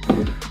style.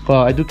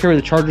 But I do carry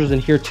the chargers in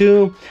here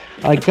too.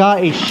 I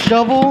got a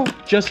shovel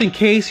just in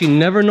case. You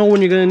never know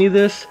when you're gonna need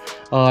this.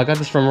 I got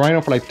this from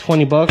Rhino for like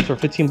 20 bucks or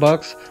 15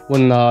 bucks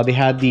when they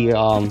had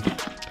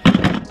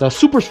the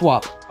super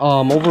swap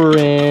over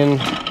in,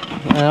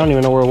 I don't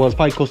even know where it was,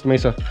 probably Costa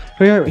Mesa.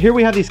 Here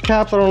we have these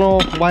caps. I don't know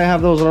why I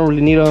have those. I don't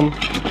really need them.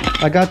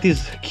 I got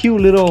these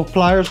cute little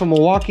pliers from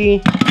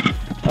Milwaukee.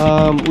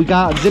 We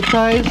got zip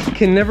ties.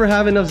 Can never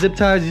have enough zip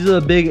ties. These are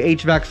the big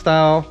HVAC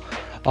style.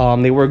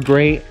 They work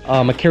great.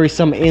 I carry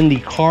some in the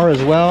car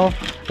as well,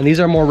 and these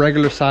are more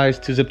regular size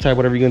to zip tie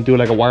whatever you're gonna do,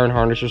 like a wiring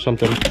harness or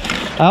something.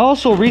 I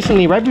also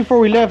recently, right before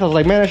we left, I was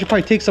like, man, I should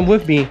probably take some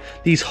with me.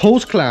 These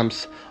hose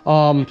clamps.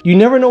 You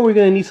never know we're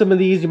gonna need some of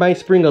these. You might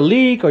spring a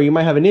leak or you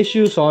might have an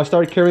issue, so I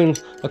started carrying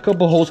a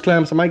couple hose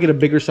clamps. I might get a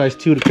bigger size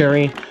too to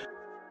carry.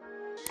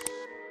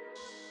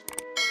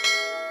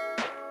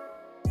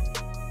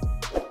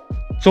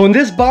 So in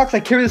this box, I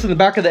carry this in the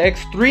back of the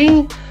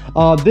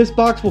X3. This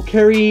box will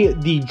carry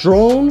the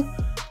drone.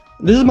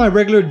 This is my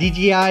regular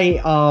DJI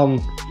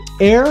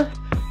Air,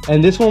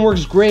 and this one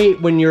works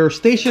great when you're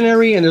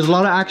stationary and there's a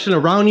lot of action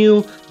around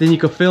you. Then you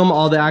can film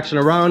all the action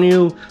around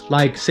you,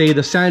 like say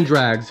the sand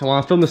drags. When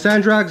I film the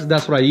sand drags,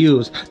 that's what I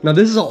use. Now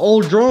this is an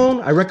old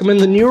drone. I recommend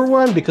the newer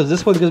one because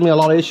this one gives me a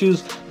lot of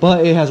issues,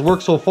 but it has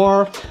worked so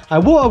far. I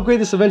will upgrade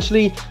this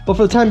eventually, but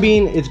for the time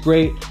being, it's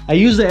great. I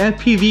use the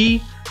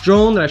FPV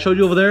drone that I showed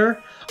you over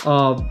there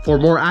for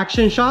more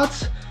action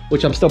shots,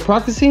 which I'm still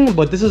practicing,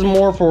 but this is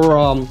more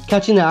for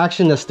catching the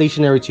action that's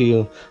stationary to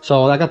you.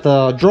 So I got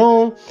the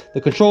drone, the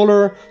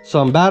controller,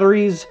 some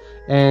batteries,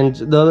 and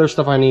the other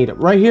stuff I need.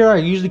 Right here, I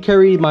usually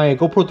carry my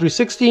GoPro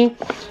 360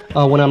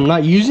 when I'm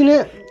not using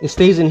it. It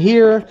stays in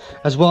here,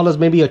 as well as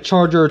maybe a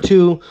charger or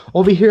two.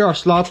 Over here are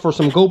slots for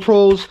some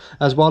GoPros,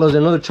 as well as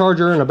another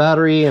charger and a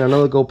battery and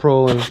another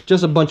GoPro and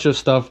just a bunch of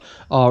stuff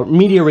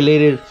media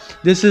related.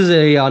 This is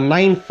a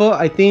 9-foot,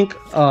 I think,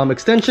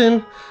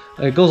 extension.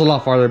 It goes a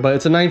lot farther, but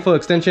it's a 9-foot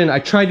extension. I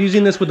tried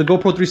using this with the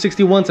GoPro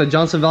 360 once at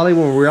Johnson Valley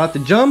when we were at the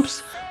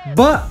jumps,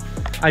 but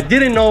I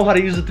didn't know how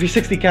to use the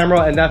 360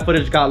 camera and that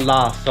footage got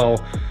lost. So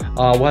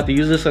we'll have to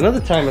use this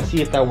another time and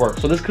see if that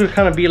works. So this could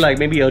kind of be like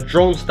maybe a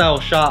drone style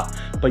shot,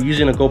 but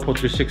using a GoPro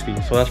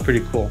 360. So that's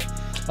pretty cool.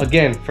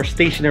 Again, for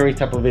stationary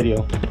type of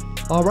video.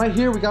 Right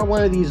here, we got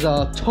one of these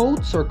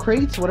totes or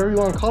crates, whatever you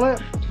want to call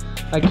it.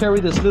 I carry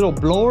this little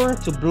blower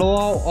to blow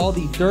out all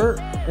the dirt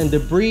and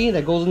debris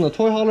that goes in the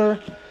toy hauler.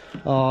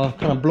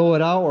 Kind of blow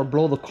it out or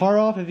blow the car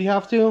off if you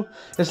have to.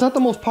 It's not the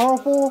most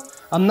powerful.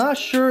 I'm not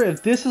sure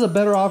if this is a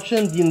better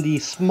option than the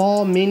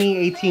small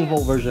mini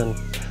 18-volt version.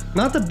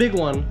 Not the big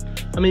one.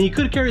 I mean, you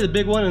could carry the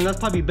big one and that's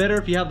probably better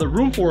if you have the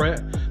room for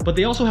it, but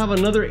they also have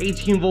another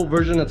 18-volt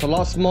version that's a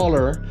lot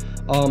smaller.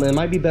 It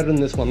might be better than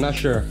this one, not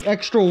sure.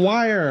 Extra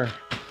wire.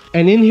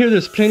 And in here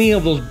there's plenty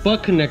of those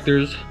butt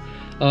connectors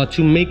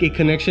to make a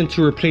connection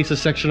to replace a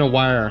section of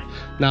wire.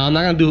 Now, I'm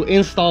not gonna do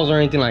installs or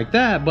anything like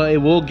that, but it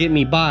will get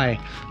me by.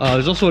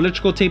 There's also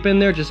electrical tape in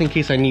there just in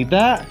case I need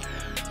that.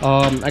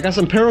 I got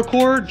some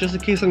paracord just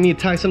in case I need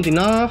to tie something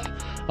off.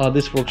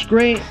 This works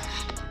great.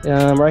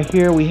 Right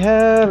here we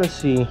have, let's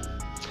see.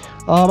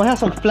 I have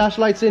some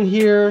flashlights in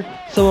here,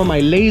 some of my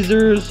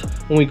lasers.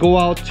 When we go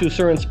out to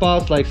certain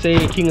spots, like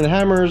say King of the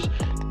Hammers,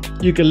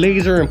 you can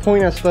laser and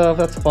point at stuff.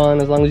 That's fun,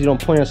 as long as you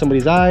don't point at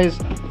somebody's eyes.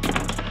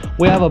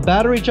 We have a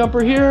battery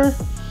jumper here.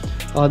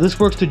 This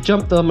works to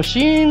jump the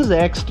machines, the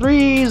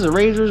X3s, the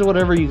Razors,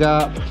 whatever you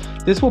got.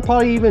 This will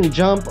probably even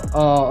jump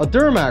a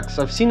Duramax.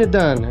 I've seen it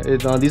done.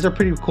 These are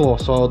pretty cool.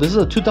 So this is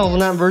a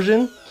 2000 amp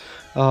version.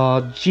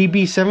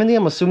 GB70,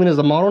 I'm assuming is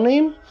the model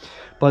name.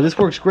 But this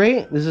works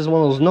great. This is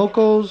one of those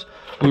Nocos.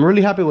 I'm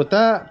really happy with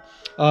that.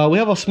 We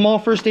have a small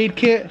first aid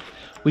kit.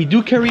 We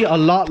do carry a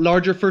lot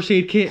larger first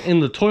aid kit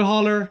in the toy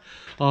hauler.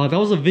 That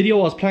was a video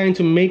I was planning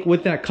to make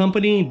with that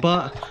company,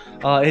 but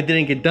it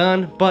didn't get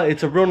done. But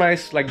it's a real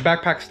nice like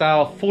backpack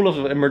style, full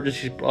of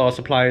emergency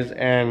supplies,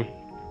 and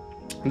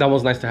that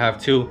was nice to have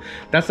too.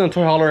 That's in the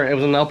toy hauler. It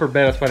was in the upper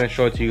bed, that's why I didn't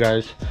show it to you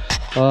guys.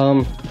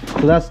 So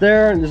that's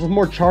there. There's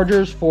more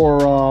chargers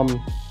for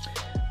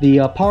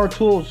the power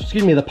tools,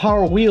 excuse me, the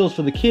power wheels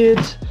for the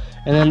kids.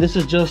 And then this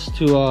is just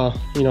to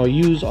you know,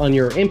 use on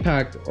your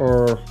impact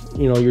or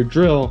your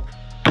drill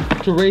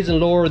to raise and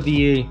lower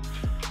the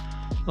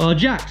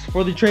jacks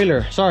for the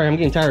trailer. Sorry, I'm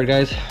getting tired,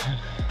 guys.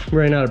 I'm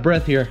running out of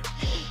breath here.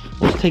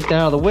 Let's take that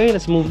out of the way.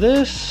 Let's move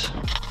this.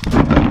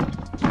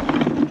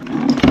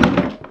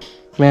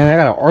 Man, I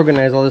gotta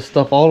organize all this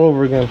stuff all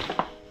over again.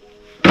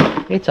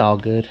 It's all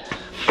good.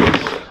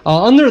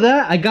 Under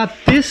that, I got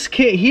this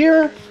kit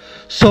here.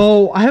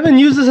 So I haven't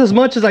used this as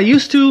much as I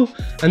used to,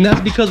 and that's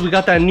because we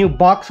got that new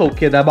Boxo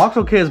kit. That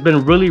Boxo kit has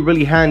been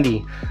really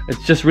handy.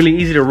 It's just really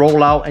easy to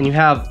roll out, and you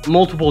have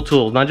multiple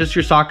tools, not just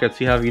your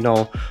sockets. You have,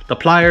 the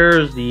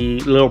pliers, the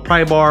little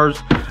pry bars.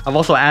 I've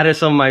also added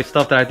some of my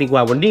stuff that I think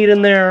I would need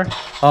in there.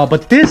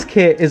 But this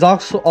kit is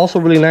also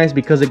really nice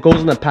because it goes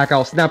in the pack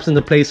out, snaps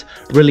into place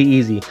really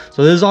easy.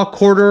 So this is all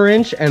 1/4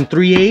 inch and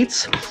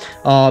 3/8.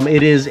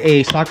 It is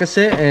a socket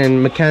set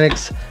and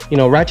mechanics,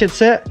 ratchet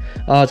set.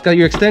 It's got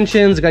your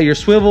extensions, it's got your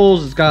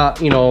swivels, it's got,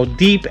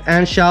 deep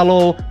and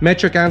shallow,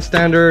 metric and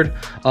standard.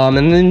 And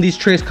then these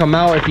trays come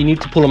out if you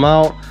need to pull them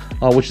out,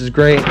 which is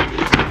great.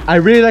 I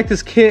really like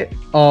this kit.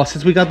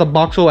 Since we got the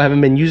Boxo, I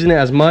haven't been using it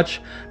as much,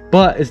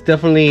 but it's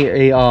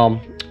definitely a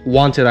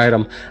wanted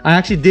item. I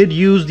actually did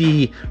use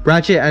the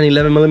ratchet and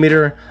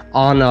 11mm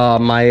on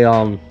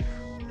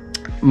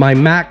my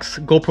Max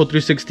GoPro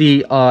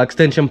 360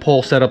 extension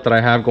pole setup that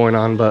I have going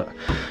on, but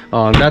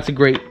that's a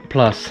great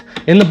plus.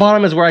 In the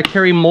bottom is where I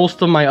carry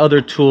most of my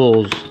other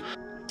tools.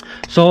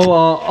 So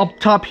up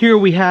top here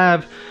we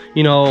have,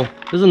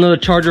 this is another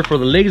charger for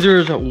the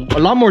lasers, a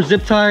lot more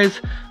zip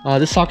ties.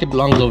 This socket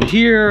belongs over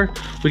here.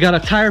 We got a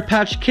tire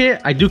patch kit.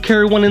 I do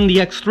carry one in the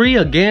X3.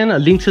 Again, a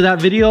link to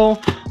that video.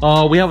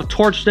 We have a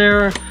torch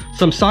there,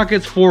 some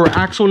sockets for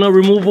axle nut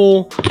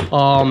removal.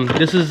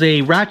 This is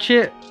a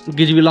ratchet. It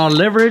gives you a lot of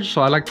leverage,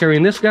 so I like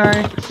carrying this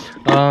guy.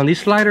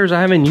 These sliders, I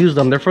haven't used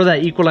them. They're for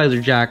that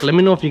equalizer jack. Let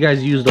me know if you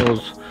guys use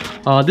those.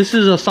 This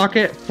is a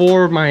socket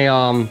for my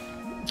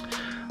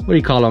what do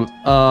you call them,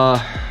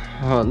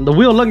 the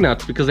wheel lug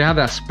nuts, because they have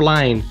that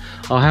spline.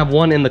 I'll have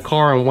one in the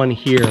car and one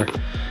here.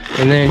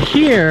 And then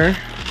here,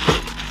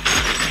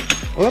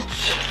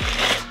 whoops,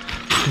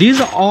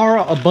 these are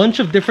a bunch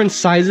of different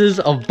sizes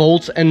of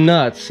bolts and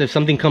nuts if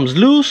something comes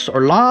loose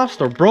or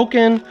lost or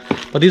broken.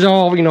 But these are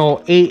all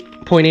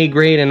 8.8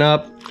 grade and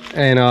up,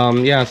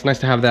 and yeah, it's nice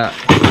to have that.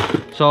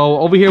 So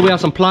over here we have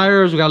some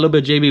pliers. We got a little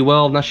bit of JB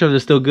Weld. Not sure if they're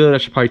still good. I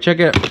should probably check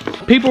it.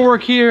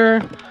 Paperwork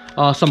here,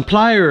 some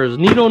pliers,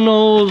 needle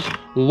nose,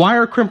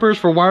 wire crimpers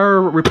for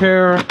wire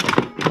repair.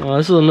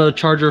 This is another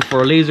charger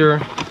for a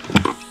laser.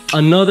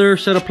 Another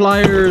set of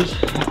pliers,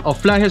 a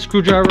flathead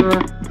screwdriver,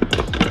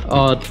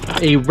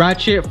 a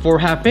ratchet for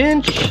 1/2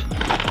 inch,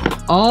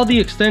 all the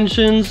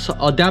extensions,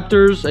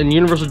 adapters, and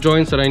universal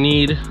joints that I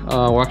need.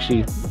 Well,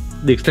 actually,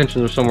 the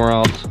extensions are somewhere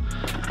else.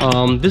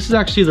 This is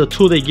actually the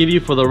tool they give you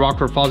for the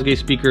Rockford Fosgate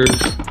speakers.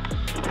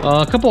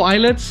 A couple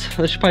eyelets.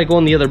 That should probably go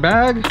in the other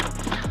bag.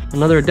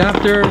 Another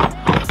adapter.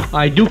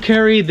 I do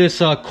carry this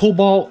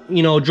Cobalt,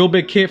 drill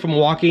bit kit from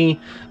Milwaukee.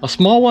 A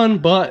small one,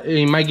 but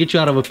it might get you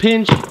out of a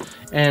pinch.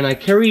 And I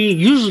carry,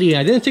 usually,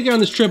 I didn't take it on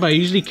this trip, I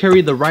usually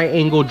carry the right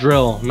angle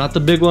drill. Not the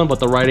big one, but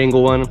the right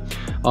angle one,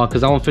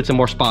 because that one fits in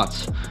more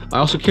spots. I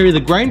also carry the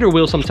grinder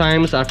wheel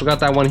sometimes. I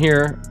forgot that one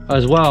here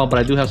as well, but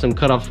I do have some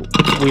cutoff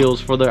wheels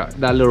for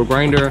that little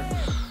grinder.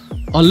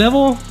 A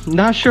level,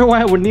 not sure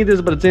why I would need this,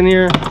 but it's in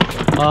here.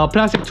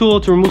 Plastic tool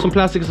to remove some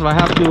plastics if I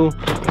have to.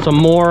 Some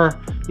more,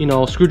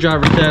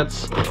 screwdriver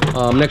sets,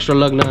 an extra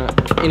lug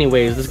nut.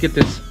 Anyways, let's get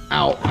this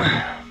out.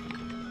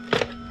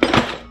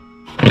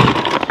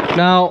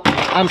 Now,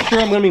 I'm sure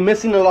I'm gonna be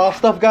missing a lot of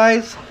stuff,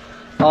 guys.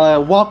 You're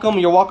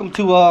welcome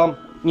to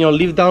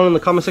leave down in the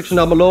comment section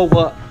down below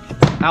what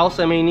else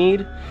I may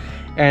need,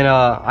 and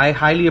I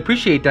highly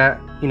appreciate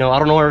that. I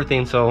don't know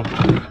everything, so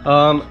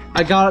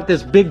I got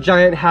this big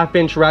giant 1/2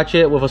 inch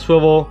ratchet with a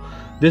swivel.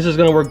 This is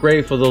gonna work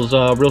great for those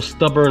real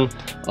stubborn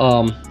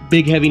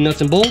big heavy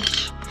nuts and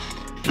bolts.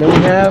 Then we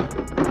have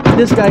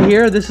this guy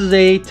here. This is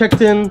a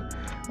Tecton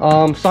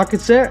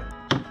socket set.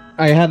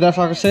 I have that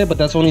socket set, but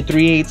that's only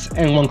 3/8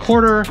 and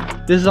 1/4.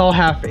 This is all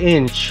 1/2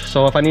 inch.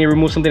 So if I need to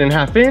remove something in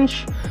 1/2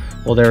 inch,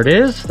 well, there it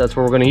is. That's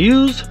what we're gonna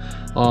use.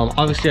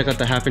 Obviously, I got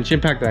the 1/2 inch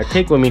impact that I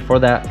take with me for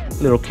that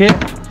little kit.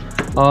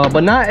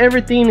 But not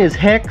everything is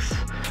hex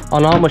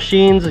on all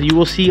machines. You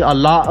will see a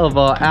lot of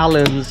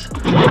Allens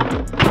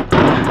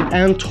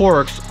and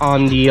Torx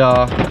on the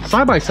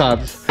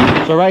side-by-sides.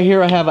 So right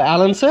here, I have an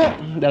Allen set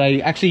that I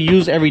actually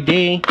use every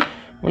day.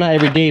 Well, not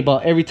every day,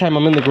 but every time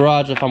I'm in the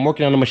garage, if I'm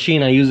working on a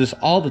machine, I use this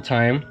all the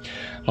time.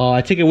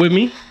 I take it with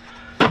me.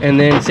 And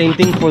then same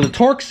thing for the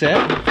Torx set.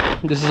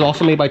 This is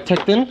also made by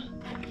Tecton.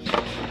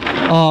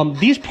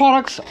 These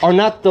products are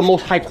not the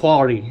most high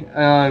quality.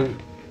 I'm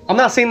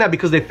not saying that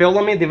because they failed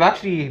on me. They've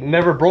actually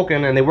never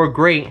broken and they work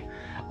great.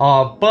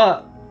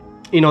 But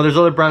there's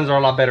other brands that are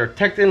a lot better.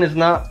 Tecton is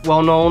not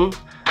well known.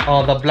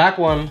 The black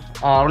one,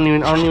 I don't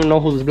even know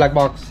who this black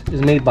box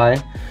is made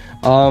by.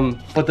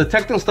 But the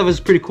Tecton stuff is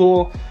pretty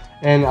cool.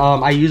 And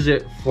I use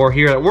it for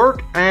here at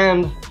work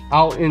and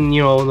out in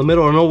the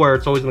middle of nowhere.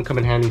 It's always gonna come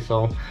in handy.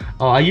 So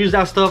I use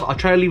that stuff. I'll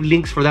try to leave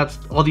links for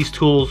all these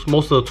tools,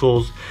 most of the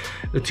tools,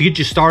 to get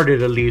you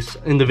started at least,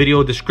 in the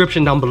video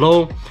description down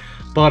below.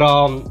 But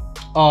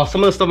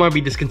some of the stuff might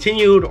be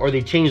discontinued, or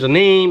they change the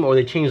name, or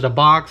they change the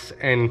box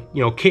and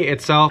kit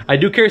itself. I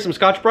do carry some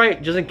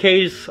Scotch-Brite just in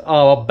case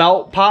a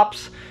belt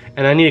pops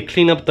and I need to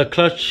clean up the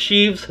clutch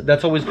sheaves.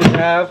 That's always good to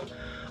have.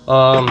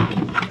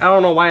 I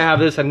don't know why I have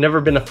this. I've never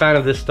been a fan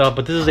of this stuff,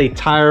 but this is a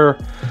tire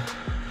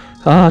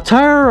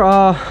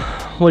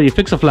what do you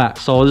fix a flat?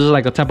 So this is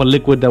like a type of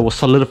liquid that will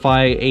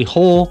solidify a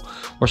hole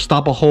or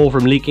stop a hole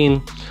from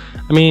leaking.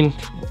 I mean,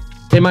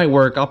 it might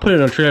work. I'll put it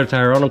in a trailer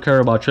tire. I don't care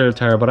about trailer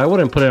tire, but I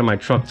wouldn't put it in my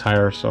truck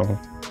tire. So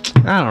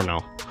I don't know.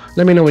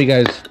 Let me know what you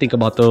guys think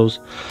about those.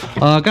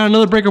 Got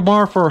another breaker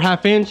bar for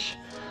 1/2 inch.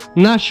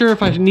 Not sure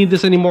if I need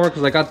this anymore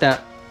because I got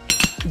that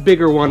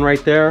bigger one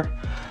right there.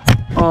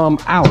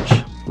 Ouch.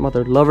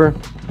 Mother lover.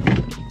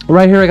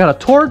 Right here I got a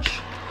torch.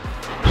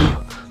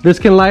 This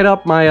can light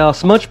up my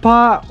smudge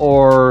pot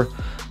or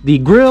the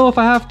grill if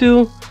I have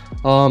to.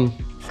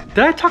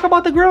 Did I talk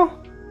about the grill?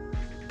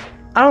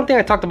 I don't think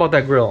I talked about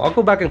that grill. I'll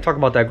go back and talk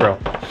about that grill.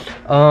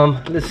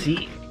 Let's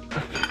see.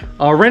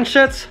 Wrench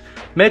sets,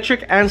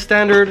 metric and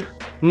standard,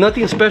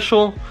 nothing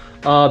special.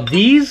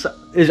 These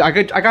is I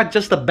got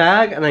just a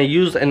bag, and I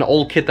used an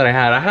old kit that I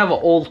had. I have an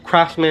old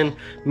Craftsman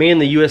made in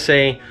the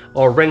USA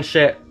or wrench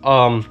set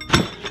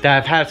that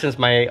I've had since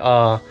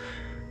my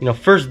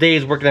first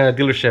days working at a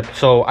dealership.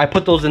 So I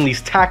put those in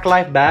these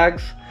FRANKGLIFE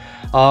bags.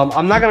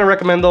 I'm not gonna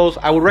recommend those.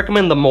 I would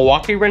recommend the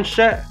Milwaukee wrench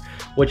set,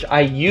 which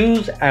I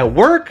use at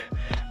work.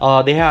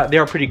 They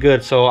are pretty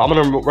good, so I'm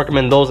gonna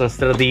recommend those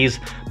instead of these.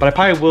 But I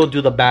probably will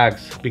do the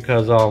bags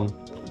because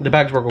the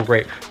bags work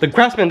great. The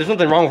Craftsman, there's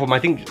nothing wrong with them. I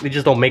think they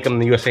just don't make them in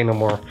the USA no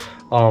more.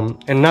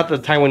 And not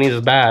that the Taiwanese is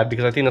bad,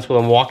 because I think that's where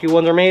the Milwaukee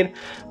ones are made.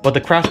 But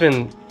the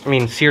Craftsman, I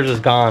mean, Sears is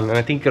gone, and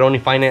I think you could only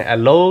find it at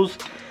Lowe's.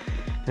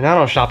 And I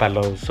don't shop at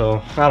Lowe's,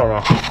 so I don't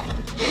know.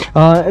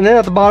 And then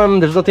at the bottom,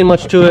 there's nothing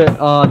much to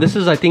it. This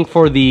is, I think,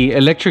 for the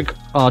electric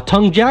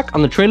tongue jack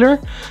on the trailer.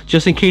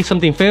 Just in case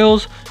something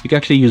fails, you can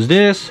actually use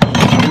this.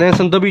 And then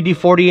some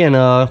WD-40 and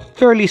a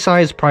fairly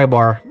sized pry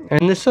bar.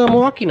 And this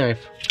Milwaukee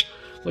knife,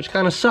 which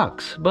kind of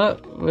sucks,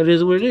 but it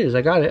is what it is.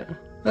 I got it.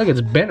 Look,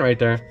 it's bent right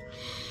there.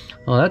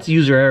 Oh, that's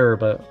user error,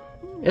 but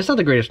it's not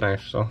the greatest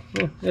knife, so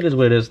it is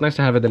what it is. Nice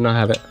to have it than not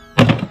have it.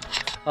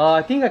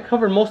 I think I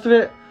covered most of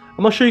it.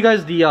 I'm gonna show you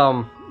guys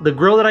the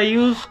grill that I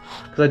use,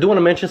 because I do want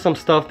to mention some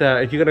stuff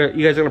that if you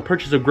guys are gonna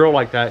purchase a grill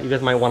like that, you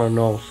guys might want to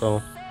know.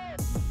 So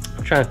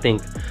I'm trying to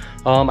think.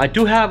 I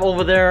do have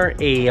over there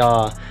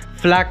a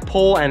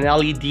flagpole and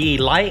LED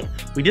light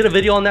we did a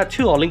video on that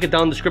too. I'll link it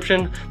down in the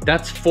description.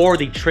 That's for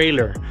the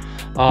trailer.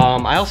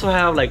 I also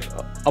have like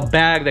a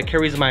bag that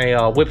carries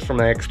my whips from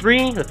the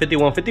X3, the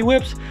 5150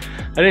 whips.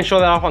 I didn't show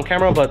that off on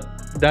camera, but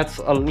that's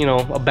you know,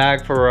 a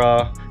bag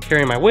for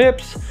carrying my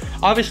whips.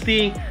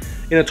 Obviously,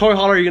 in a toy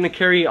hauler, you're gonna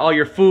carry all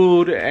your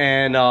food,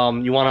 and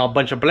you want a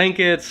bunch of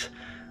blankets,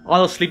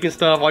 all the sleeping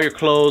stuff, all your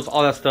clothes,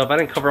 all that stuff. I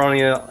didn't cover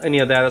any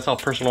of that. That's all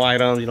personal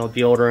items, you know,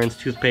 deodorants,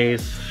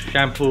 toothpaste,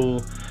 shampoo,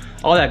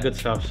 all that good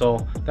stuff.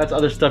 So that's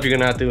other stuff you're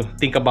gonna have to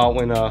think about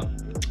when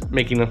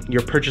making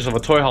your purchase of a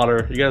toy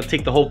hauler. You gotta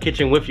take the whole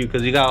kitchen with you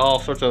because you got all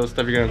sorts of other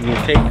stuff you're gonna need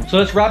to take. So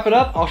let's wrap it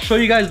up. I'll show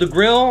you guys the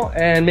grill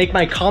and make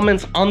my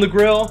comments on the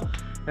grill,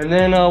 and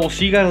then we'll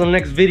see you guys in the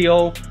next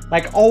video.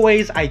 Like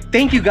always, I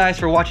thank you guys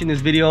for watching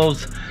these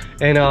videos,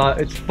 and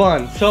it's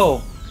fun.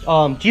 So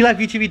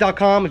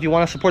glifeutv.com if you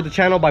want to support the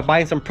channel by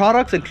buying some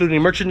products,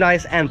 including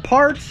merchandise and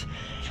parts.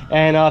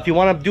 And if you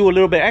want to do a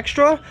little bit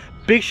extra,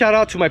 big shout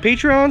out to my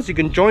Patreons. You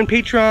can join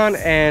Patreon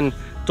and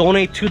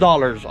donate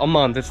 $2 a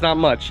month. It's not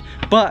much,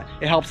 but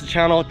it helps the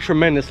channel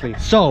tremendously.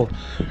 So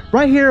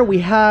right here we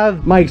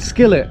have my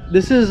skillet.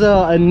 This is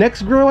a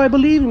Next Grill, I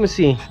believe. Let me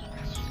see.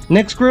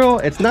 Next Grill.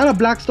 It's not a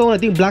Blackstone. I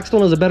think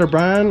Blackstone is a better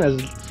brand,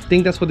 as I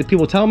think that's what the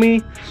people tell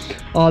me.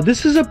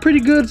 This is a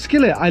pretty good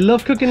skillet. I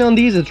love cooking on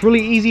these. It's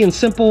really easy and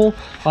simple.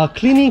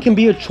 Cleaning can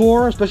be a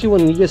chore, especially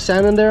when you get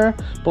sand in there,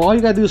 but all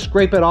you gotta do is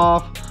scrape it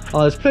off.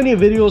 There's plenty of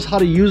videos how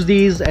to use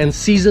these and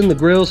season the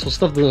grill so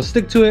stuff doesn't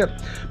stick to it,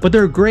 but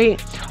they're great.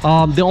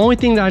 The only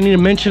thing that I need to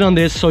mention on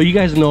this, so you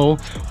guys know,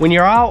 when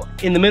you're out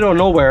in the middle of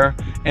nowhere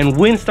and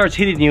wind starts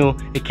hitting you,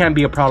 it can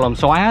be a problem.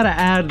 So I had to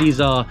add these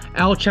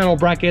L channel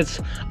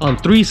brackets on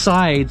 3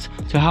 sides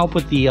to help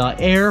with the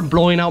air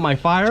blowing out my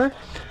fire,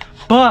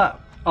 but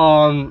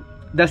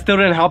that still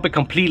didn't help it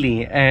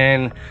completely.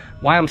 And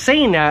why I'm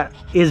saying that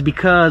is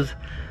because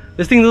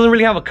this thing doesn't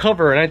really have a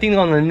cover, and I think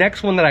on the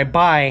next one that I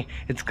buy,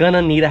 it's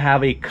gonna need to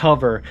have a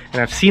cover.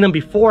 And I've seen them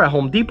before at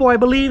Home Depot, I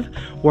believe,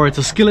 where it's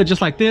a skillet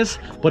just like this,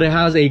 but it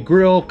has a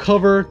grill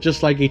cover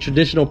just like a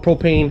traditional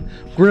propane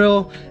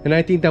grill. And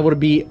I think that would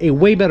be a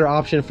way better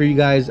option for you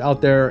guys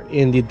out there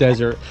in the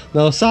desert.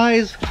 Now the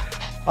size,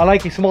 I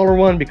like a smaller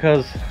one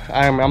because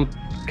I'm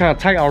kind of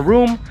tight on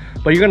room,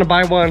 but you're gonna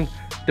buy one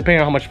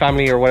depending on how much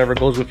family or whatever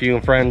goes with you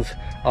and friends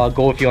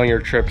go with you on your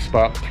trips.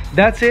 But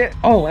that's it.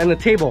 Oh, and the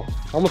table,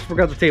 almost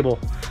forgot the table.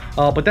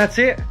 But that's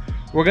it.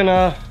 We're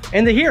gonna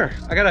end it here.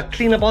 I gotta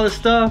clean up all this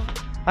stuff,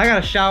 I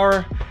gotta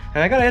shower,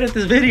 and I gotta edit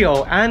this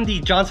video and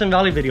the Johnson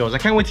Valley videos. I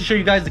can't wait to show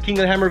you guys the King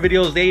of the Hammer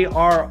videos. They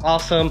are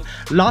awesome.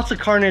 Lots of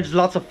carnage,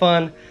 lots of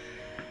fun.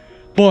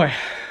 Boy,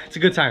 it's a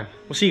good time.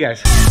 We'll see you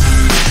guys.